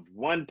of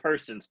one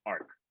person's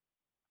arc.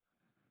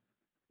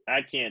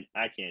 I can't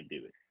do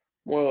it.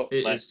 Well,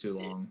 it is too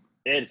long.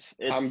 It's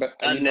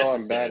unnecessary.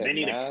 I'm bad at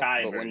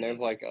math, but when there's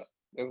like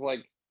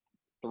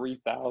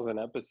 3,000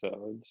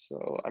 episodes,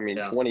 so I mean,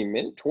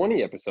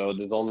 20 episodes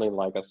is only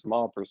like a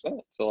small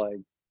percent. So like,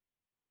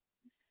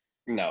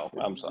 no,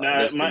 I'm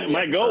sorry. No,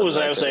 my goal was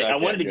I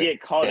wanted to get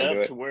caught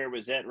up to where it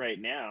was at right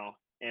now,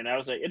 and I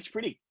was like, it's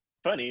pretty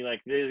funny.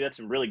 Like they got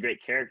some really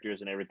great characters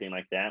and everything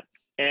like that,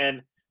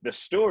 and the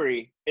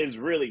story is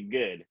really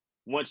good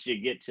once you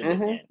get to the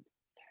end.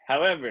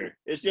 However,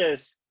 it's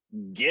just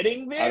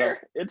getting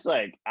there. It's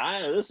like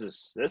this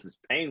is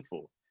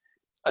painful.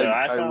 So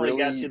I finally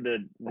got to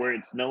where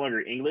it's no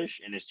longer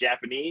English and it's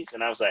Japanese,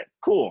 and I was like,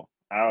 cool.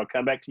 I'll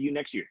come back to you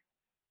next year.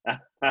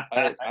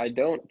 I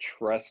don't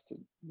trust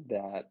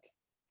that.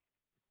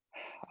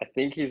 I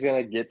think he's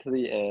gonna get to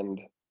the end,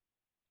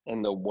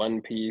 and the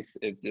One Piece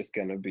is just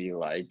gonna be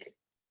like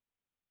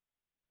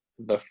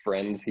the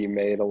friends he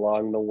made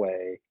along the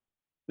way,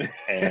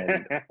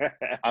 and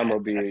I'm gonna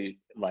be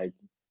like,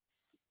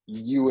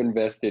 you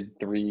invested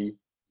 3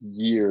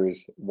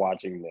 years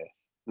watching this,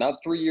 not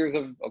 3 years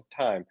of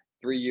time,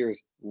 3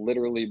 years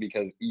literally,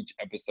 because each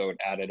episode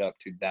added up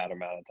to that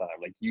amount of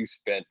time. Like you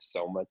spent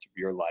so much of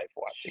your life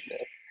watching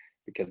this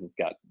because it's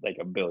got like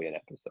 1 billion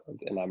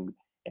episodes, and I'm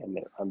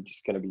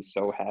just gonna be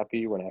so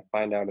happy when I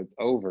find out it's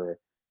over.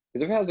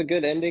 Because if it has a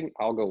good ending,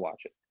 I'll go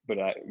watch it. But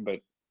I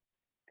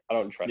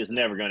don't trust it. It's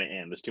never gonna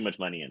end. There's too much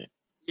money in it.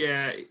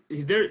 Yeah,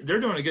 they're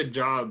doing a good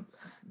job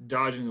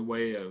dodging the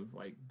way of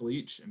like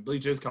Bleach, and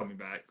Bleach is coming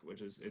back,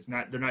 which is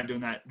they're not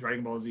doing that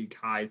Dragon Ball Z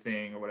Kai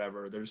thing or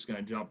whatever. They're just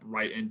gonna jump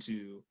right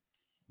into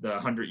the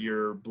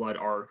 100-year blood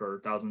arc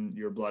or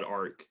 1,000-year blood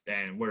arc,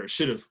 and where it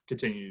should have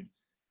continued.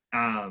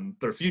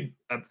 But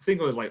I think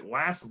it was like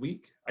last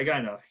week, I got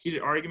in a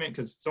heated argument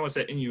because someone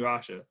said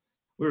Inuyasha.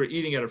 We were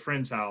eating at a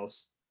friend's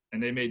house,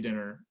 and they made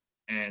dinner,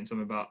 and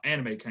something about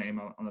anime came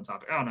on the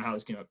topic. I don't know how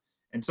this came up,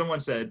 and someone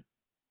said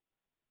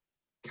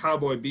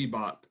Cowboy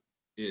Bebop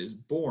is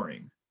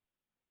boring.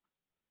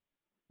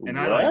 And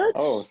what?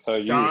 So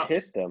you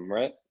hit them,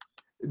 right?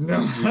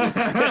 No.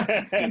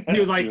 He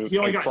was like, he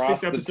only got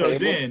 6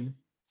 episodes in.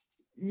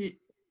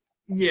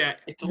 Yeah.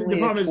 It's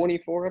only a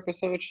 24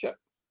 episode show.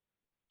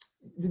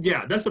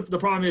 Yeah, that's the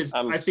problem is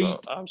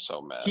I'm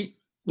so mad.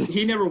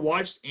 He never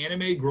watched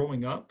anime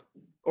growing up,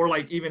 or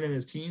like even in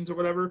his teens or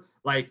whatever.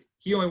 Like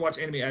he only watched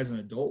anime as an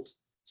adult.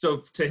 So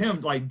to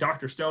him, like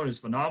Dr. Stone is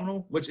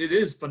phenomenal, which it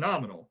is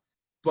phenomenal.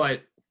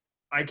 But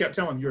I kept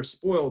telling him, you're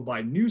spoiled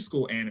by new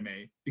school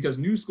anime, because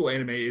new school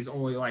anime is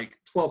only like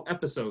 12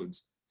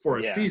 episodes for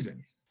a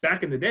season.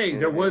 Back in the day,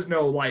 there wasn't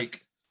like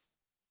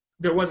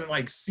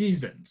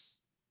seasons.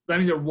 I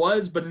mean, there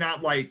was, but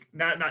not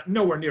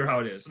nowhere near how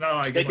it is.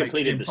 Not like they it's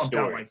completed like the pumped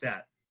stories out like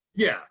that.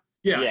 Yeah.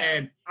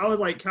 And I was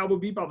like, Cowboy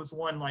Bebop is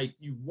one like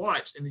you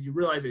watch and then you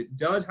realize it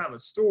does have a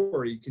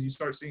story because you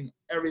start seeing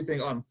everything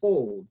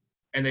unfold,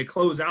 and they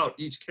close out.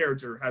 Each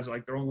character has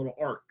like their own little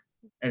arc,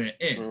 and it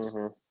ends.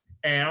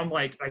 And I'm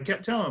like, I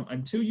kept telling him,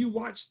 until you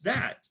watch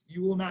that,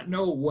 you will not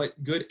know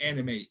what good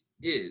anime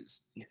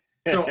is.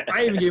 So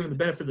I even gave him the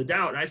benefit of the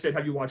doubt, and I said,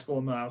 have you watched Full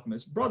Metal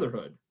Alchemist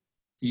Brotherhood?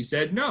 He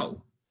said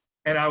no.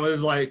 And I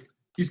was like,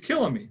 he's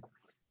killing me.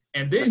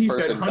 And then he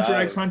said Hunter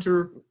x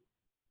Hunter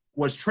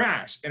was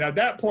trash. And at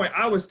that point,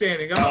 I was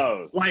standing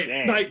up.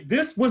 Like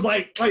this was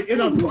like in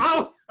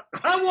a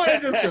I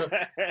wanted just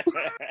to,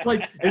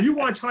 like, if you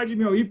watch Hajime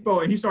no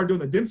Ippo and he started doing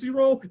the Dempsey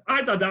roll,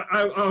 I thought that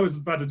I was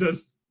about to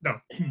just, no.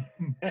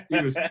 He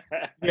was,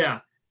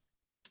 yeah.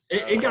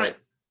 It got,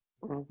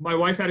 my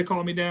wife had to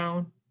calm me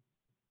down.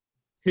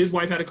 His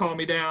wife had to calm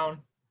me down.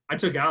 I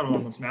took out on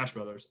him on Smash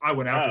Brothers. I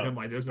went after him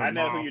like there's no I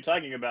know mom. who you're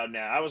talking about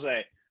now. I was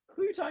like,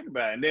 who are you talking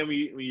about? And then when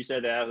you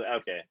said that, I was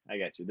like, okay, I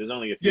got you. There's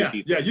only a few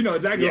people. Yeah, you know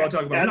exactly what I'm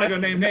talking about. I'm not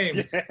gonna name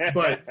names,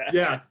 but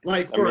yeah,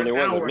 like for it an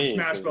wasn't hour in me,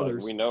 Smash 'cause,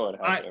 Brothers. we know it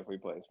happened if we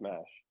play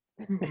Smash.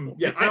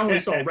 Yeah, I only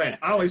saw Red.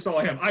 I only saw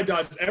him. I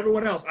dodged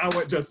everyone else. I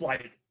went just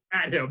like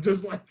at him,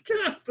 just like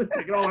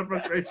taking all my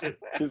frustration.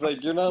 He's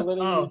like, you're not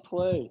letting me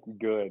play.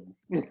 Good.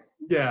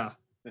 Yeah.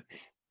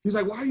 He's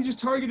like, why are you just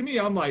targeting me?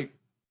 I'm like,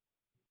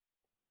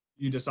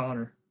 you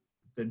dishonor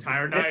the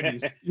entire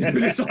 90s. You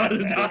dishonor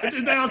the entire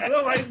 2000s.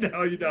 I'm like,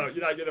 no, you don't.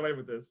 You're not getting away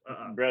with this.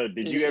 Bro,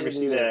 did you ever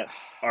see that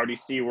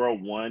RDC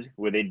World 1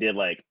 where they did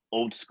like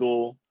old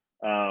school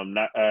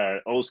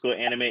old school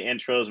anime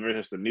intros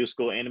versus the new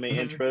school anime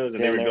intros,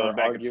 and they were going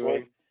back arguing.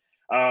 And forth?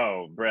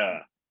 Oh, bro.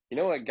 You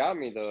know what got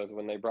me though is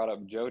when they brought up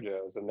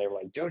JoJo's and they were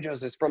like,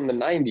 JoJo's is from the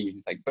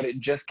 90s. Like, but it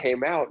just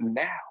came out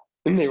now.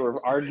 And they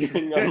were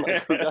arguing on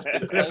like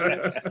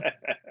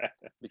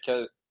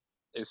because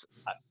it's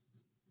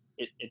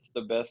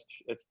the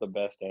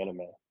best anime.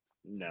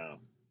 No.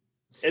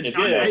 It's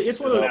good. It's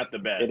one of those, not the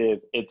best. It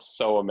is. It's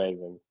so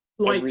amazing.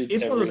 Like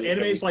it's one of those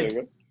animes like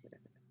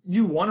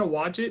you want to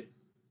watch it,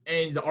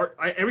 and the art.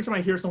 Every time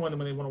I hear someone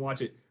when they want to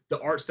watch it,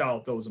 the art style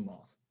throws them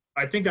off.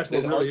 I think that's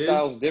what really is. The art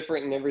style's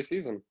different in every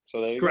season.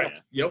 So there you Correct.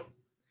 go. Yep.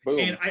 Boom.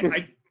 And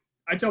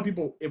I tell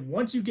people, if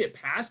once you get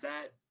past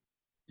that,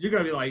 you're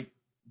gonna be like,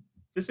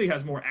 this thing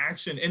has more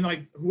action. And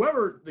like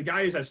whoever the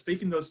guy is that's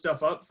thinking those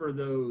stuff up for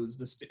those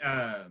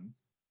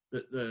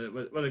what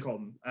do they call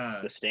them?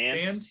 The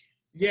stands?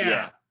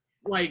 Yeah.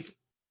 Like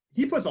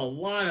he puts a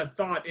lot of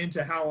thought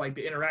into how like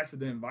they interact with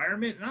the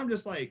environment, and I'm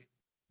just like,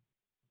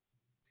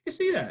 you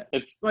see that?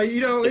 It's like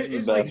it's the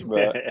best, like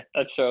bro.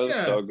 That show is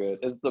so good.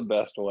 It's the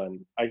best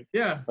one.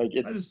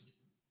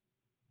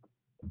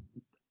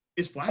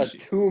 It's flashy.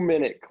 A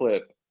 2-minute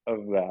clip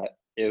of that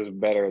is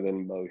better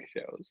than most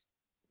shows.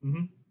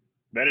 Mm-hmm.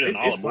 Better than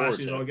it's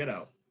flashy as all get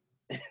out.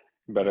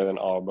 Better than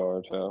all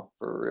Boruto,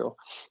 for real.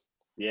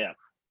 Yeah.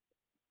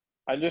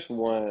 I just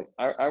want.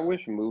 I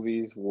wish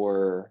movies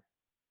were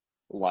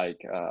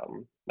like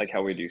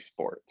how we do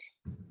sports.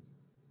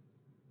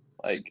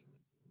 Like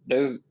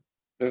there's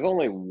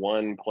only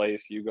one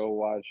place you go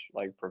watch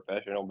like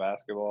professional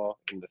basketball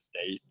in the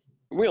state.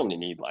 We only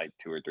need like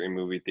 2 or 3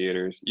 movie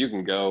theaters. You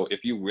can go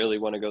if you really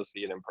want to go see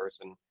it in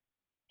person.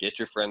 Get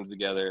your friends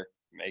together,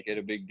 make it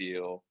a big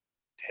deal,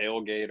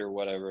 tailgate or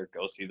whatever.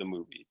 Go see the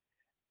movie.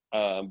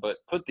 But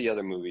put the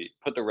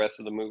rest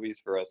of the movies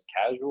for us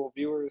casual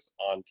viewers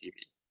on TV.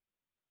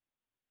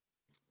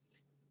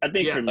 I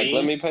think for me,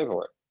 let me pay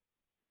for it.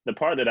 The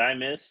part that I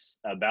miss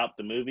about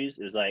the movies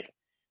is like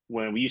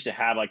when we used to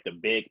have like the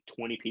big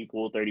 20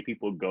 people, 30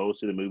 people go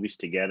to the movies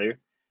together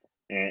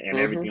and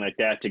everything like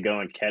that to go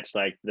and catch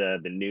like the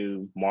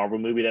new Marvel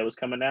movie that was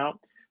coming out.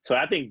 So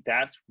I think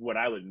that's what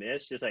I would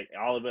miss. Just like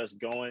all of us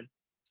going,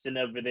 sitting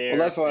over there.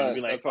 Well, that's why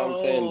like, I'm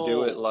saying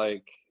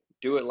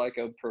do it like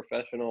a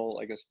professional,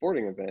 like a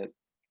sporting event.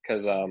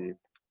 Because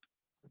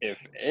if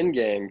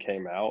Endgame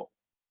came out,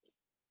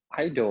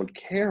 I don't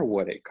care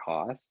what it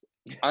costs.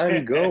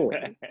 I'm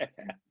going.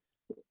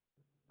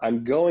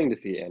 I'm going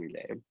to see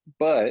Endgame.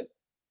 But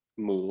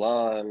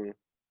Mulan,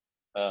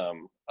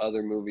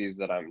 other movies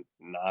that I'm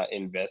not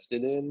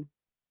invested in,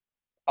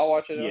 I'll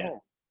watch it at home.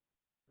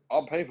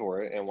 I'll pay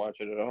for it and watch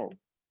it at home.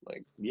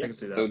 Like, I can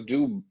see that.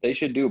 So they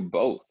should do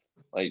both.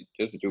 Like,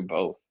 just do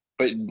both.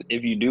 But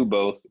if you do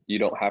both, you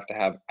don't have to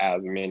have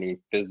as many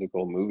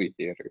physical movie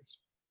theaters.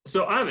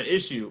 So I have an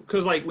issue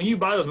because, like, when you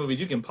buy those movies,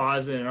 you can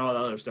pause it and all that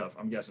other stuff.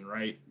 I'm guessing,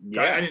 right?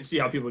 Yeah. I didn't see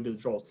how people did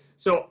the trolls.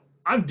 So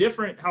I'm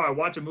different how I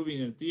watch a movie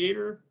in a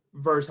theater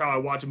versus how I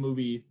watch a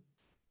movie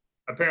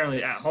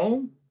apparently at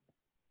home,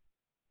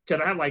 because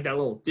I have like that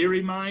little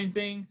theory mind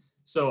thing.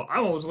 So I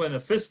almost went in a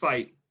fist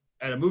fight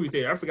at a movie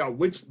theater. I forgot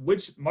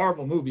which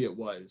Marvel movie it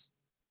was.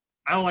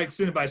 I don't like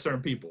sitting by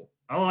certain people.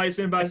 I don't like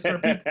sitting by certain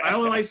people. I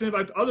only like sitting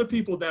by other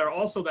people that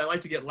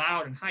like to get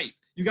loud and hype.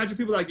 You got your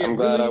people that get really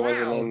loud. I'm glad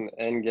I wasn't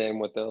in Endgame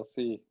with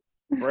LC.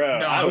 Bro,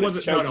 no, it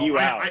wasn't. No, you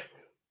out.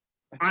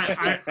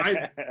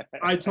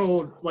 I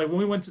told, like, when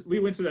we went to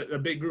the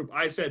big group,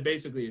 I said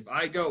basically, if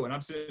I go and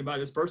I'm sitting by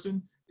this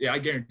person, I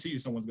guarantee you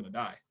someone's gonna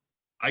die.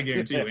 I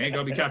guarantee you, it ain't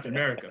gonna be Captain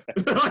America.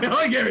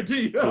 I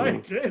guarantee you,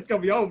 it's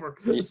gonna be over.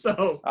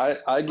 So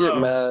I get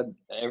mad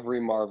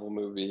every Marvel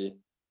movie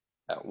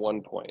at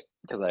one point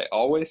because I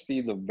always see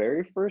the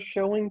very first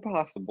showing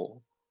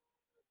possible,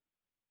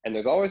 and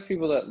there's always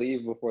people that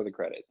leave before the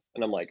credits,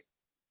 and I'm like,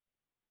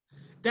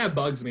 that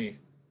bugs me.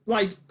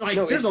 Like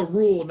no, there's a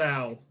rule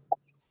now.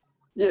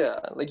 Yeah,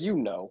 like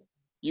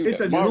it's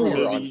a Marvel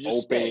rule. On you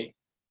just stay.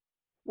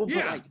 Well, yeah.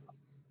 But like,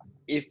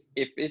 if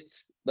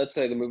it's, let's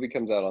say the movie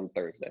comes out on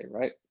Thursday,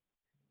 right?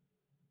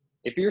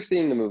 If you're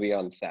seeing the movie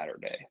on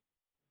Saturday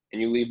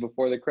and you leave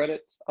before the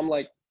credits, I'm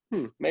like,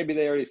 maybe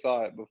they already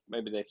saw it.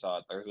 Maybe they saw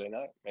it Thursday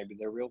night. Maybe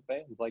they're real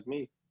fans like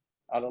me.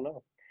 I don't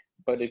know.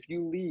 But if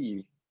you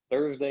leave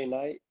Thursday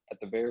night at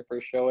the very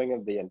first showing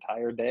of the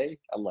entire day,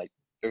 I'm like,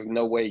 there's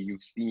no way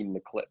you've seen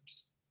the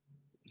clips.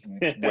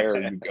 Where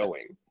are you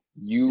going?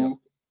 You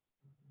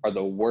are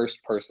the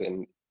worst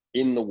person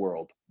in the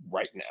world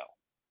right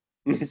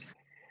now.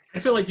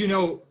 feel like you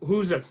know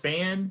who's a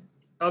fan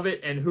of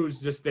it and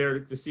who's just there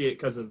to see it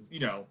because of,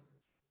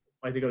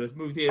 like they go to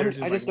movie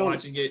theaters, I just just like don't-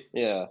 watching it.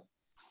 Yeah.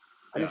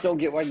 I just don't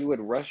get why you would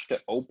rush to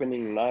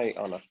opening night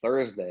on a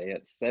Thursday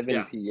at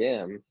 7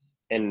 p.m.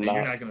 and you're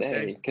not not gonna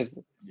stay. Because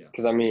Yeah.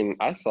 I mean,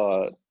 I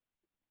saw it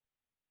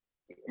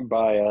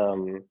by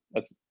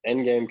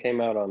Endgame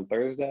came out on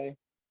Thursday.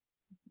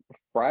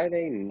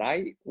 Friday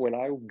night when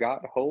I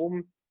got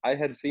home, I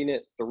had seen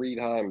it 3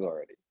 times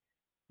already.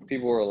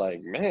 People were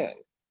like, "Man,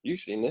 you've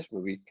seen this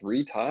movie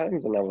 3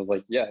 times?" And I was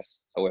like, "Yes."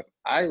 So if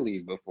I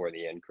leave before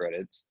the end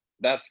credits,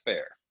 that's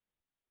fair.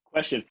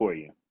 Question for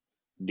you.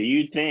 Do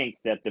you think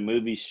that the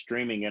movie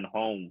streaming at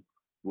home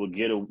will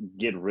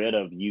get rid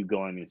of you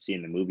going and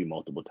seeing the movie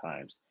multiple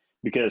times?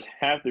 Because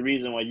half the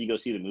reason why you go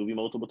see the movie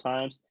multiple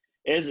times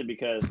isn't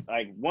because,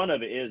 like, one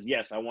of it is,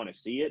 yes, I want to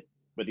see it,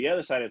 but the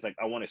other side is, like,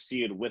 I want to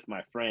see it with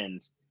my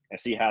friends and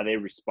see how they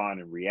respond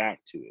and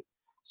react to it.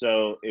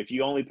 So if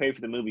you only pay for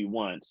the movie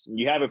once, and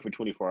you have it for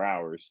 24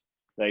 hours,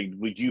 like,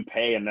 would you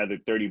pay another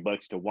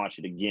 $30 to watch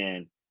it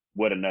again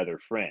with another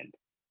friend?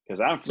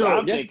 Because I'm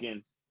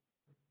thinking,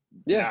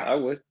 Yeah, nah. I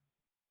would.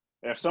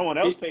 If someone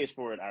else pays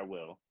for it, I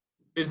will.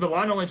 Is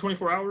Milan only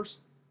 24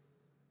 hours?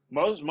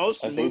 Most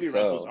I think movie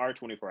rentals so. are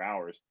 24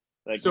 hours.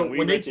 Like, So when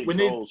we rented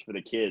Trolls for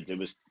the kids, it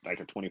was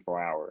like a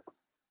 24-hour.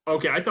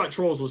 Okay, I thought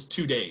Trolls was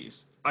 2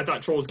 days. I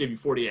thought Trolls gave you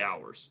 48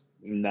 hours.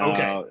 No,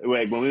 Okay.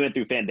 wait, when we went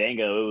through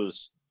Fandango, it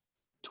was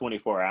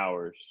 24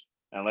 hours.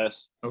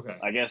 Unless, Okay.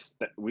 I guess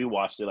we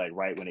watched it like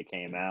right when it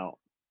came out.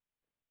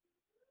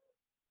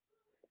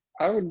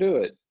 I would do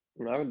it.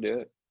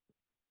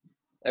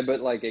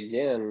 But like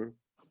again,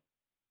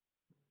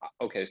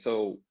 okay,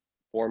 so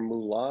for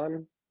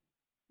Mulan,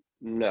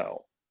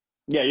 no.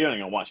 Yeah, you're only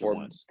gonna watch it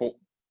once.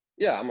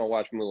 Yeah, I'm gonna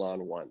watch Mulan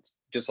once.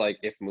 Just like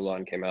if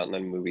Mulan came out in the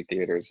movie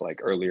theaters like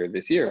earlier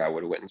this year, I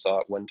would have went and saw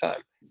it one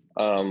time.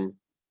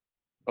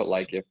 But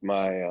like if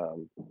my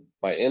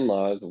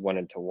in-laws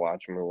wanted to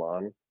watch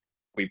Mulan,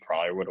 we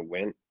probably would have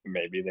went.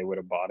 Maybe they would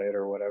have bought it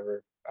or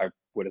whatever. I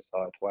would have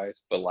saw it twice.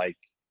 But like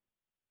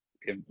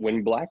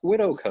when Black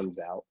Widow comes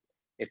out,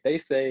 if they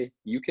say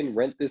you can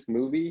rent this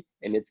movie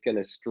and it's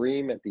gonna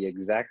stream at the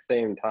exact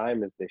same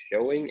time as the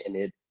showing and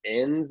it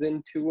ends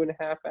in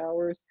 2.5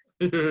 hours,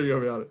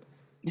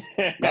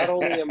 not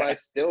only am I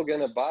still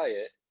gonna buy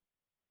it,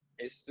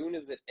 as soon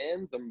as it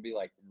ends, I'm gonna be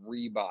like,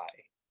 rebuy.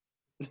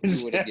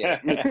 Do it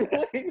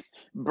again.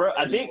 Bro,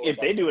 I think if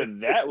they do it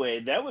that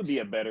way, that would be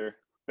a better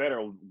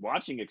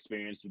watching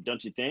experience,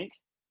 don't you think?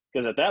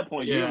 Because at that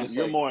point,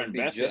 you're more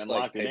invested and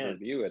locked in.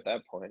 Pay-per-view at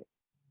that point.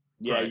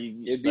 Yeah, right.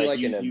 It'd be like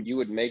you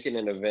would make it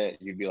an event.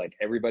 You'd be like,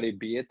 everybody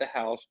be at the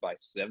house by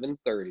 7:30.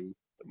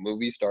 The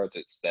movie starts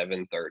at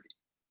 7:30.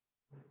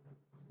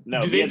 No,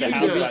 be at the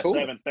house by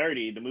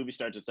 7:30. The movie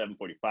starts at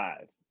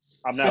 7:45.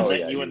 I'm not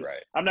letting you in.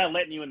 Right. I'm not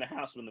letting you in the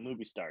house when the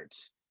movie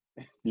starts.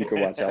 You can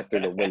watch out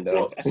through the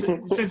window.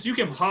 Well, since you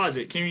can pause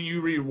it, can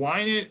you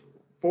rewind it,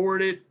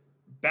 forward it,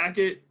 back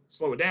it,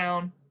 slow it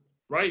down,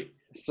 right?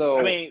 So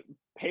I mean,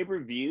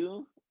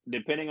 pay-per-view,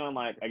 depending on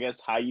like I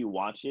guess how you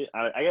watch it.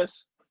 I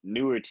guess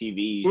newer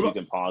TVs you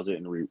can pause it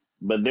and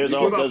but there's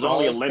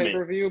only a limit.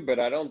 Pay-per-view, but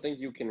I don't think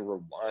you can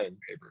rewind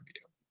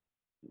pay-per-view.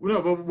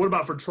 No, but what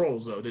about for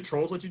Trolls though? Did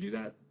Trolls let you do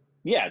that?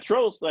 Yeah,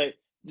 Trolls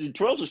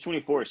Trolls was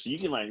 24, so you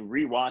can like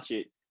rewatch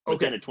it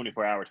within a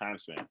 24-hour time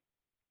span.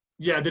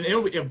 Yeah, then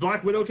if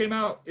Black Widow came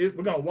out, we're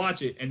gonna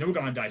watch it and then we're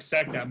gonna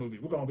dissect that movie.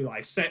 We're gonna be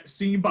like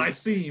scene by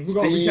scene. We're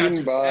gonna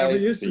recapture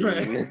every Easter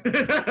egg.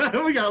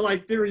 We got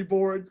like theory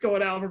boards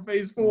going out for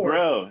Phase 4.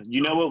 Bro,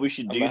 you know what we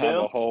should do though?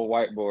 Have a whole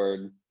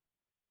whiteboard.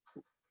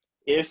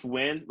 If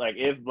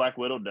Black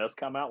Widow does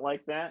come out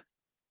like that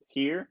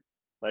here,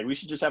 like we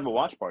should just have a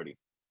watch party,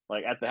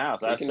 like at the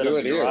house. I set up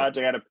the garage.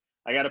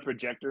 I got a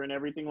projector and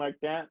everything like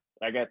that.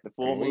 I got the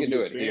full movie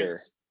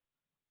experience.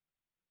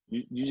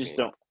 You just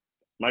don't.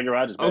 My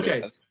garage is better.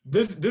 Okay.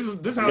 This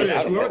is how it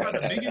is.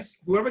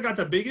 Whoever got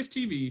the biggest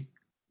TV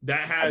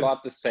that has I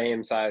bought the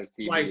same size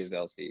TV as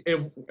LC.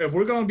 If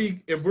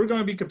we're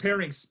gonna be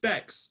comparing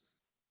specs,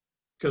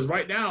 because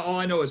right now all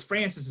I know is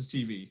Francis's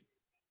TV.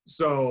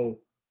 So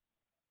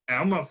and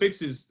I'm gonna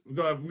fix his.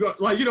 We're gonna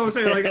like you know what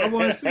I'm saying. Like I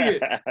want to see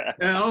it,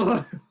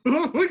 and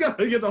we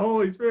gotta get the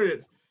whole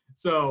experience.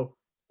 So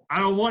I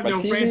don't want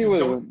Francis.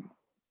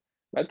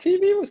 My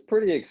TV was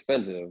pretty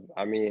expensive.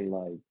 I mean,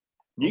 like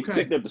you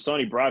picked up the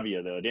Sony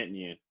Bravia though, didn't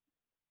you?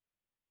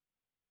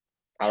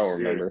 I don't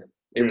remember.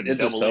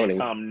 It's a Sony.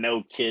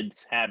 No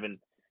kids having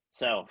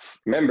self.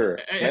 Remember,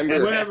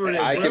 whatever it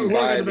is, I can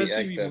buy the best the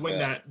TV will win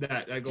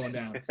that going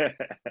down.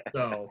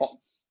 So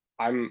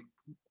I'm.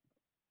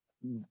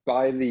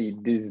 By the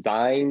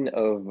design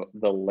of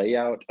the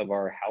layout of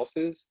our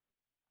houses,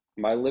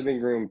 my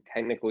living room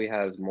technically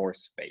has more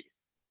space.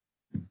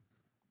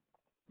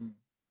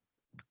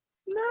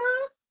 No.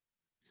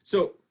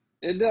 So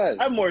it does.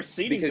 I have more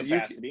seating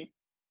capacity.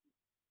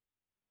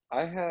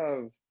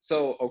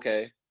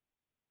 Okay.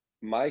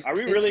 Are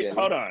we really?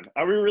 Hold on.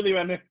 Are we really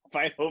going to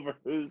fight over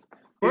who's?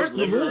 First,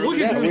 we'll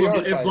get to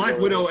this if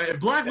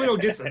Black Widow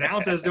gets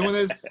announced as doing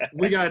this,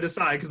 we gotta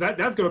decide because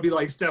that's gonna be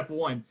like step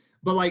one.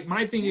 But like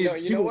my thing You is,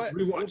 know people what?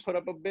 We'll rewatch. put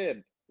up a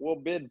bid. We'll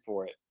bid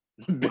for it.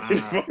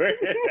 Wow.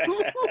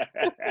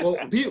 Well,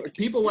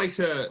 people like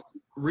to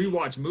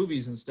rewatch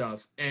movies and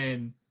stuff,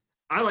 and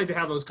I like to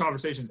have those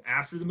conversations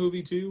after the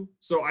movie too.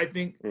 So I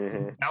think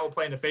that will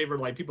play in the favor,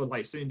 like people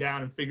like sitting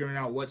down and figuring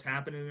out what's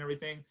happening and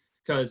everything.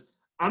 Because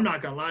I'm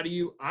not gonna lie to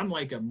you, I'm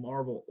like a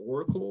Marvel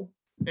oracle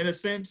in a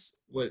sense.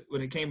 When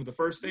it came with the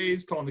first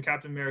phase, calling the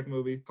Captain America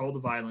movie, called the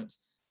violence.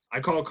 I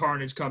call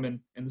Carnage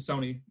coming, and the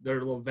Sony their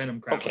little Venom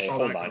crap. Okay, I saw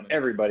hold that on. coming.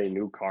 Everybody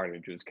knew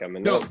Carnage was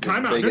coming. No, That's the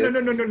time out.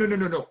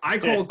 biggest- No. I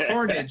called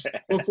Carnage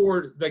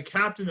before the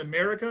Captain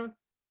America,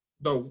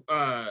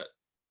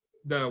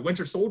 the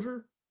Winter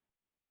Soldier.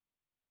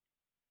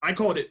 I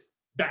called it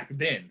back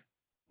then.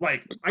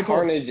 Like I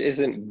called Carnage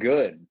isn't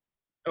good.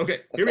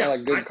 Okay, That's not a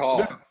good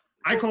call.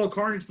 I called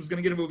Carnage was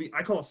going to get a movie.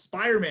 I called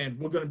Spider-Man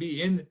was going to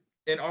be in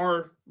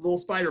our little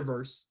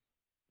Spider-Verse.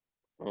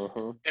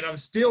 And I'm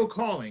still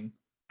calling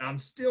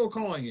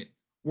it.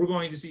 We're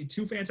going to see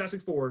 2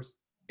 Fantastic Fours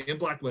in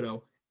Black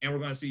Widow, and we're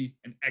going to see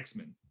an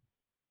X-Men.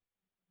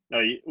 No,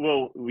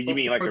 you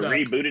mean like a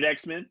rebooted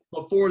X-Men?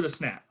 Before the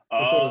snap.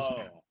 Before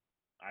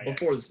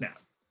the snap.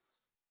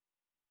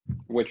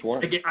 Which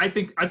one? Again, I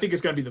think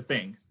it's going to be the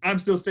Thing. I'm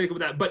still sticking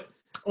with that. But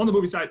on the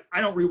movie side,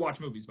 I don't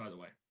rewatch movies, by the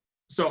way.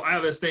 So I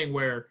have this thing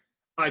where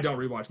I don't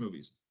rewatch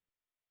movies.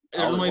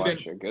 There's only been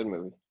a good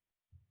movie.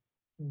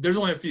 There's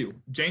only a few.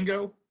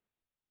 Django,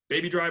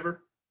 Baby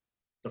Driver,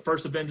 the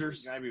first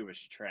Avengers. Baby Driver was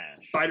trash.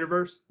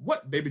 Spider-Verse.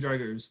 What? Baby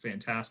Driver is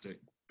fantastic.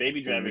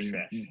 Baby Driver is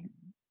trash.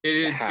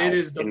 It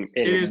is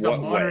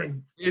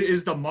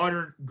the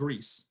modern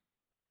Grease.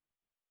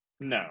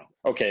 No.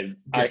 Okay,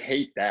 yes. I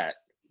hate that.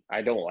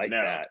 I don't like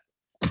that.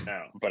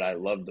 No. But I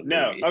love the movie.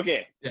 No,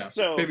 okay. Yeah,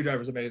 so Baby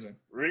Driver's amazing.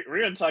 We're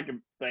going to talk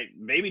like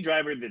Baby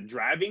Driver, the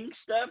driving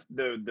stuff,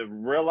 the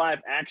real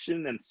life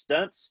action and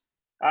stunts.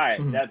 All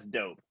right, that's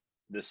dope.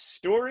 The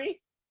story,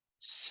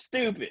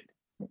 stupid.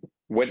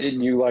 What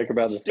didn't you like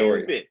about the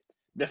story? Stupid.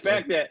 The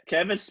fact that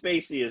Kevin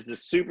Spacey is the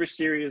super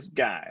serious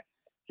guy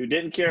who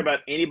didn't care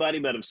about anybody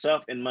but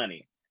himself and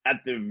money.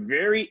 At the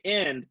very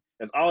end,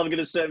 that's all I'm going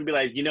to say and be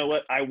like, you know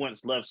what? I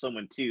once loved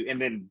someone too.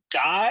 And then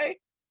die?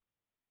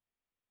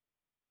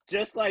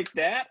 Just like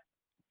that?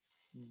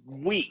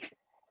 Weak.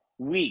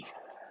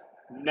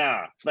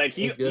 Nah. Like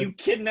you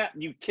kidnap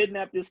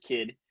this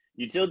kid.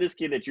 You tell this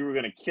kid that you were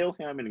gonna kill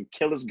him and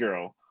kill his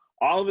girl.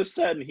 All of a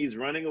sudden he's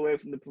running away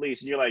from the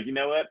police and you're like, you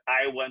know what?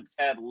 I once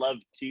had love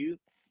too.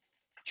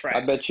 Trash.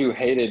 I bet you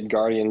hated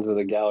Guardians of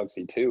the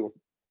Galaxy too.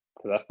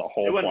 Because that's the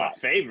whole plot. It wasn't my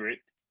favorite,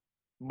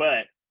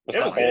 but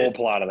it was the whole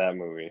plot of that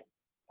movie.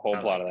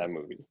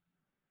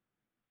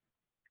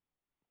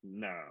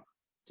 No.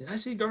 Did I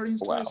see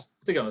Guardians twice?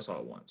 I think I only saw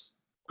it once.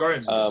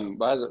 Guardians.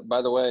 By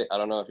the way, I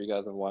don't know if you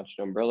guys have watched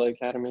Umbrella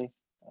Academy.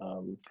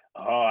 I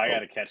got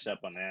to catch up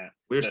on that.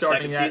 We're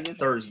starting at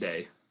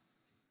Thursday.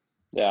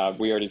 Yeah,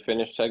 we already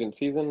finished second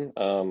season.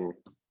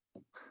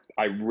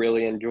 I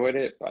really enjoyed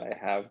it, but I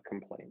have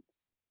complaints.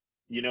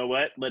 You know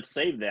what? Let's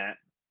save that.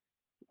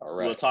 All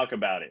right. We'll talk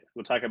about it.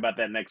 We'll talk about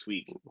that next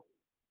week.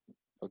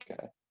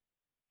 Okay.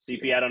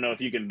 CP, I don't know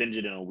if you can binge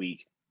it in a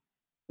week.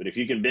 But if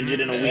you can binge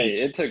it in a week. Hey,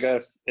 it took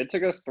us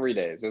 3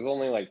 days. There's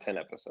only like 10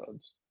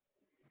 episodes.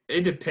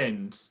 It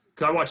depends.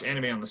 Because I watch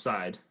anime on the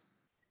side.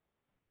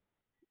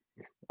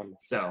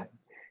 So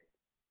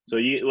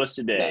what's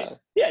today? Nah.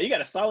 Yeah, you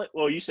got a solid.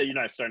 Well, you said you're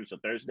not starting until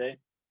Thursday.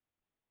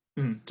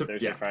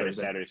 Thursday, Friday,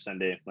 Saturday,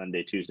 Sunday,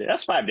 Monday, Tuesday.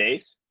 That's 5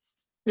 days.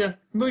 Yeah,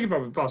 we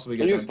could possibly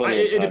get it.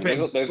 It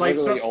depends. There's like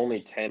literally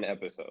only 10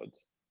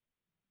 episodes.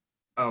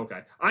 Oh,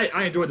 okay.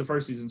 I enjoyed the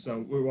first season, so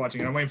we're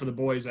watching it. I'm waiting for The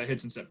Boys that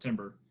hits in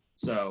September.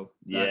 So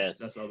that's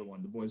the other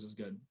one. The Boys is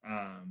good.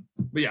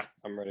 But yeah,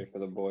 I'm ready for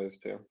The Boys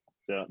too.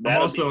 So I'm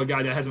also a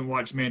guy that hasn't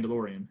watched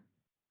Mandalorian.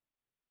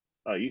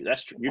 Oh, you're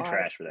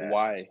trash for that.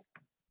 Why?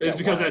 It's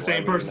because that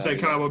same person said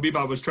Cowboy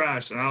Bebop was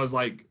trash, and I was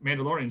like,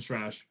 Mandalorian's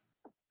trash.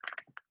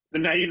 So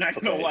now you're not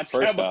going to watch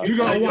Cowboy Bebop. You're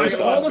going to watch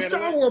all the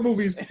Star Wars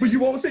movies, but you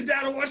won't sit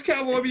down and watch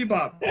Cowboy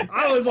Bebop.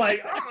 I was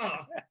like,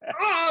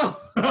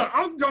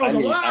 I'm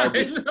drawing the line. I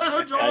need you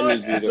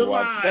to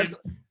watch.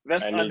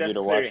 I need you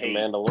to watch The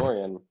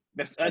Mandalorian.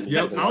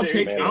 Yep,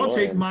 I'll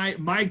take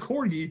my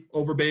Corgi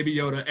over Baby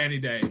Yoda any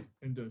day,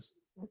 and just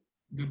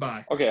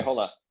goodbye. Okay, hold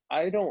on.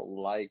 I don't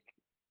like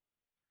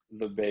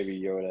the Baby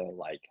Yoda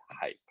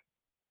hype.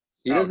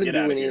 He doesn't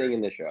do anything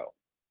in the show.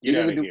 He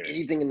doesn't do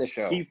anything in the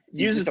show. He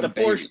uses the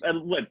Force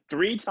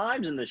 3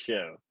 times in the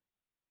show.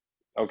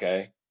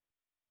 Okay.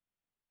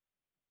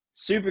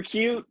 Super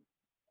cute.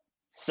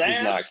 Sass.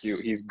 He's not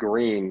cute. He's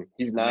green.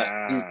 He's not.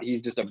 Nah.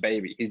 He's just a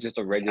baby. He's just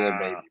a regular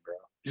baby, bro.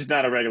 He's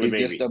not a regular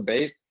baby. He's just a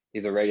baby.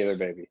 He's a regular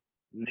baby.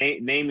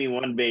 Name me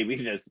one baby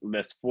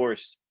that's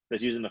Force,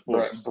 that's using the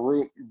Force.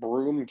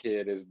 Broom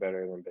Kid is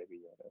better than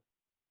Baby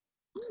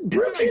Yoda.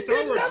 Broom Kid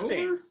Star Wars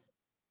over?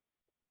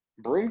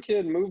 Broom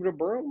Kid moved a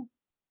broom.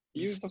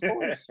 He used the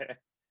Force.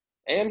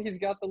 And he's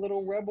got the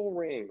little rebel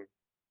ring.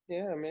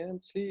 Yeah, man.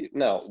 See?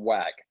 No,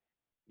 whack.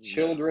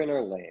 Children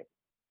are lame.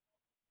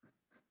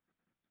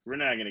 We're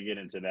not going to get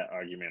into that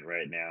argument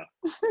right now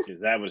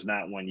because that was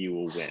not one you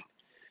will win.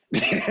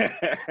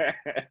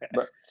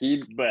 But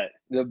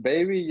the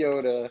Baby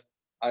Yoda,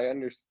 I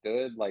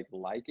understood like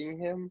liking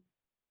him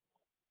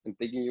and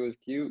thinking he was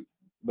cute,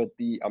 but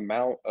the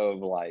amount of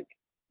like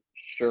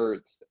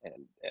shirts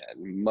and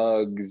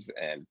mugs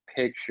and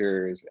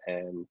pictures,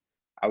 and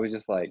I was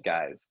just like,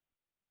 guys,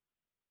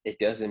 it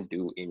doesn't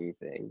do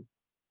anything.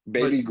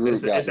 Baby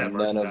Groot got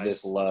none of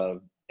this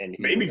love, and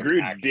Baby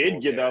Groot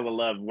did get all the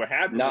love. What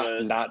happened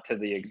was not to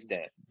the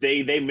extent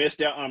they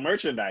missed out on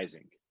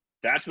merchandising.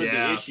 That's what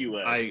the issue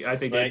was. I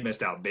think they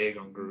missed out big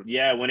on Groot.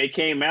 Yeah, when it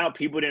came out,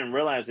 people didn't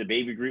realize that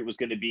Baby Groot was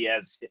going to be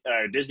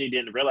Disney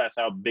didn't realize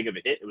how big of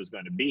a hit it was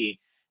going to be,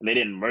 and they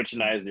didn't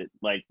merchandise it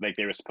like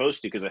they were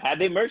supposed to. Because had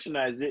they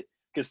merchandised it,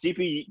 because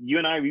CP, you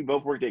and I, we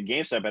both worked at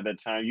GameStop at that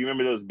time. You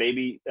remember those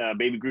Baby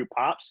Groot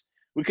pops?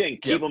 We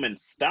couldn't keep them in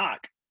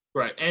stock.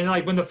 Right, and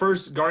like when the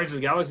first Guardians of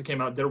the Galaxy came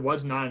out, there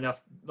was not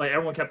enough. Like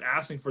everyone kept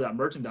asking for that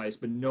merchandise,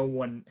 but no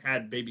one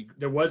had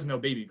There was no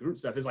Baby Groot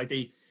stuff. It's like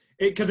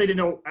because they didn't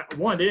know.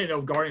 One, they didn't know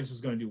if Guardians was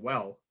going to do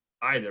well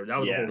either. That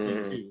was the whole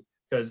thing too,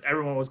 because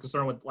everyone was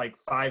concerned with like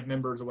 5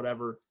 members or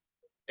whatever,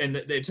 and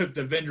they took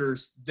the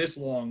vendors this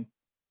long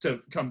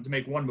to come to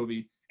make one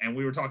movie, and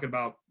we were talking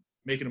about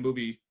making a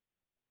movie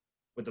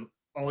with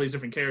all these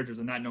different characters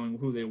and not knowing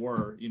who they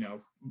were,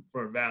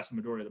 for a vast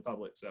majority of the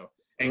public. So,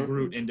 and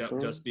Groot ended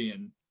up just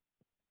being.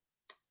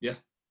 Yeah.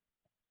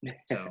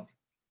 So.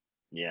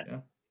 yeah.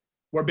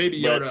 Where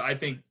Baby Yoda, I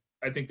think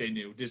they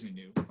knew. Disney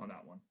knew on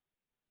that one.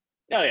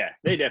 Oh yeah,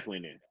 they definitely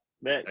knew.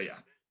 That. Oh, yeah.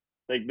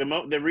 Like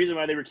the reason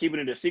why they were keeping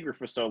it a secret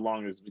for so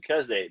long is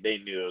because they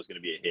knew it was going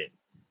to be a hit.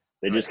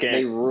 They just can't.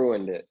 They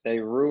ruined it. They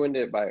ruined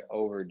it by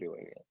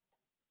overdoing it.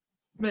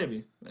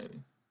 Maybe.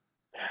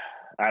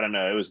 I don't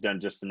know. It was done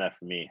just enough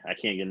for me. I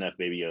can't get enough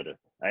Baby Yoda.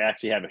 I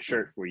actually have a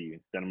shirt for you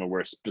that I'm gonna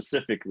wear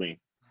specifically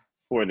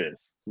for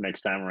this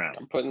next time around.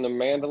 I'm putting the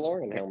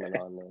Mandalorian helmet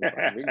on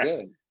there. We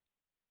good.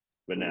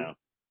 But no.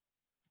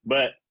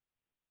 But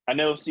I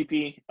know,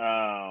 CP,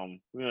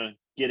 we're going to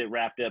get it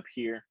wrapped up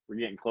here. We're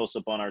getting close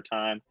up on our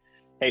time.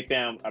 Hey,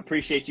 fam, I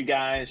appreciate you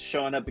guys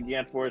showing up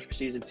again for us for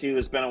season 2.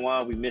 It's been a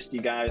while. We missed you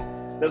guys.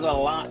 There's a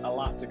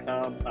lot to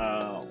come.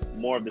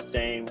 More of the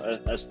same.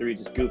 Us three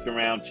just goofing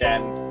around,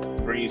 chatting,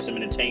 bring you some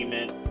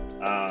entertainment,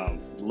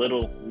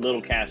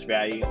 little cash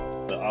value,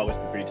 but always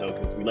the free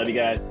tokens. We love you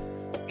guys.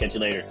 Catch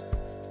you later.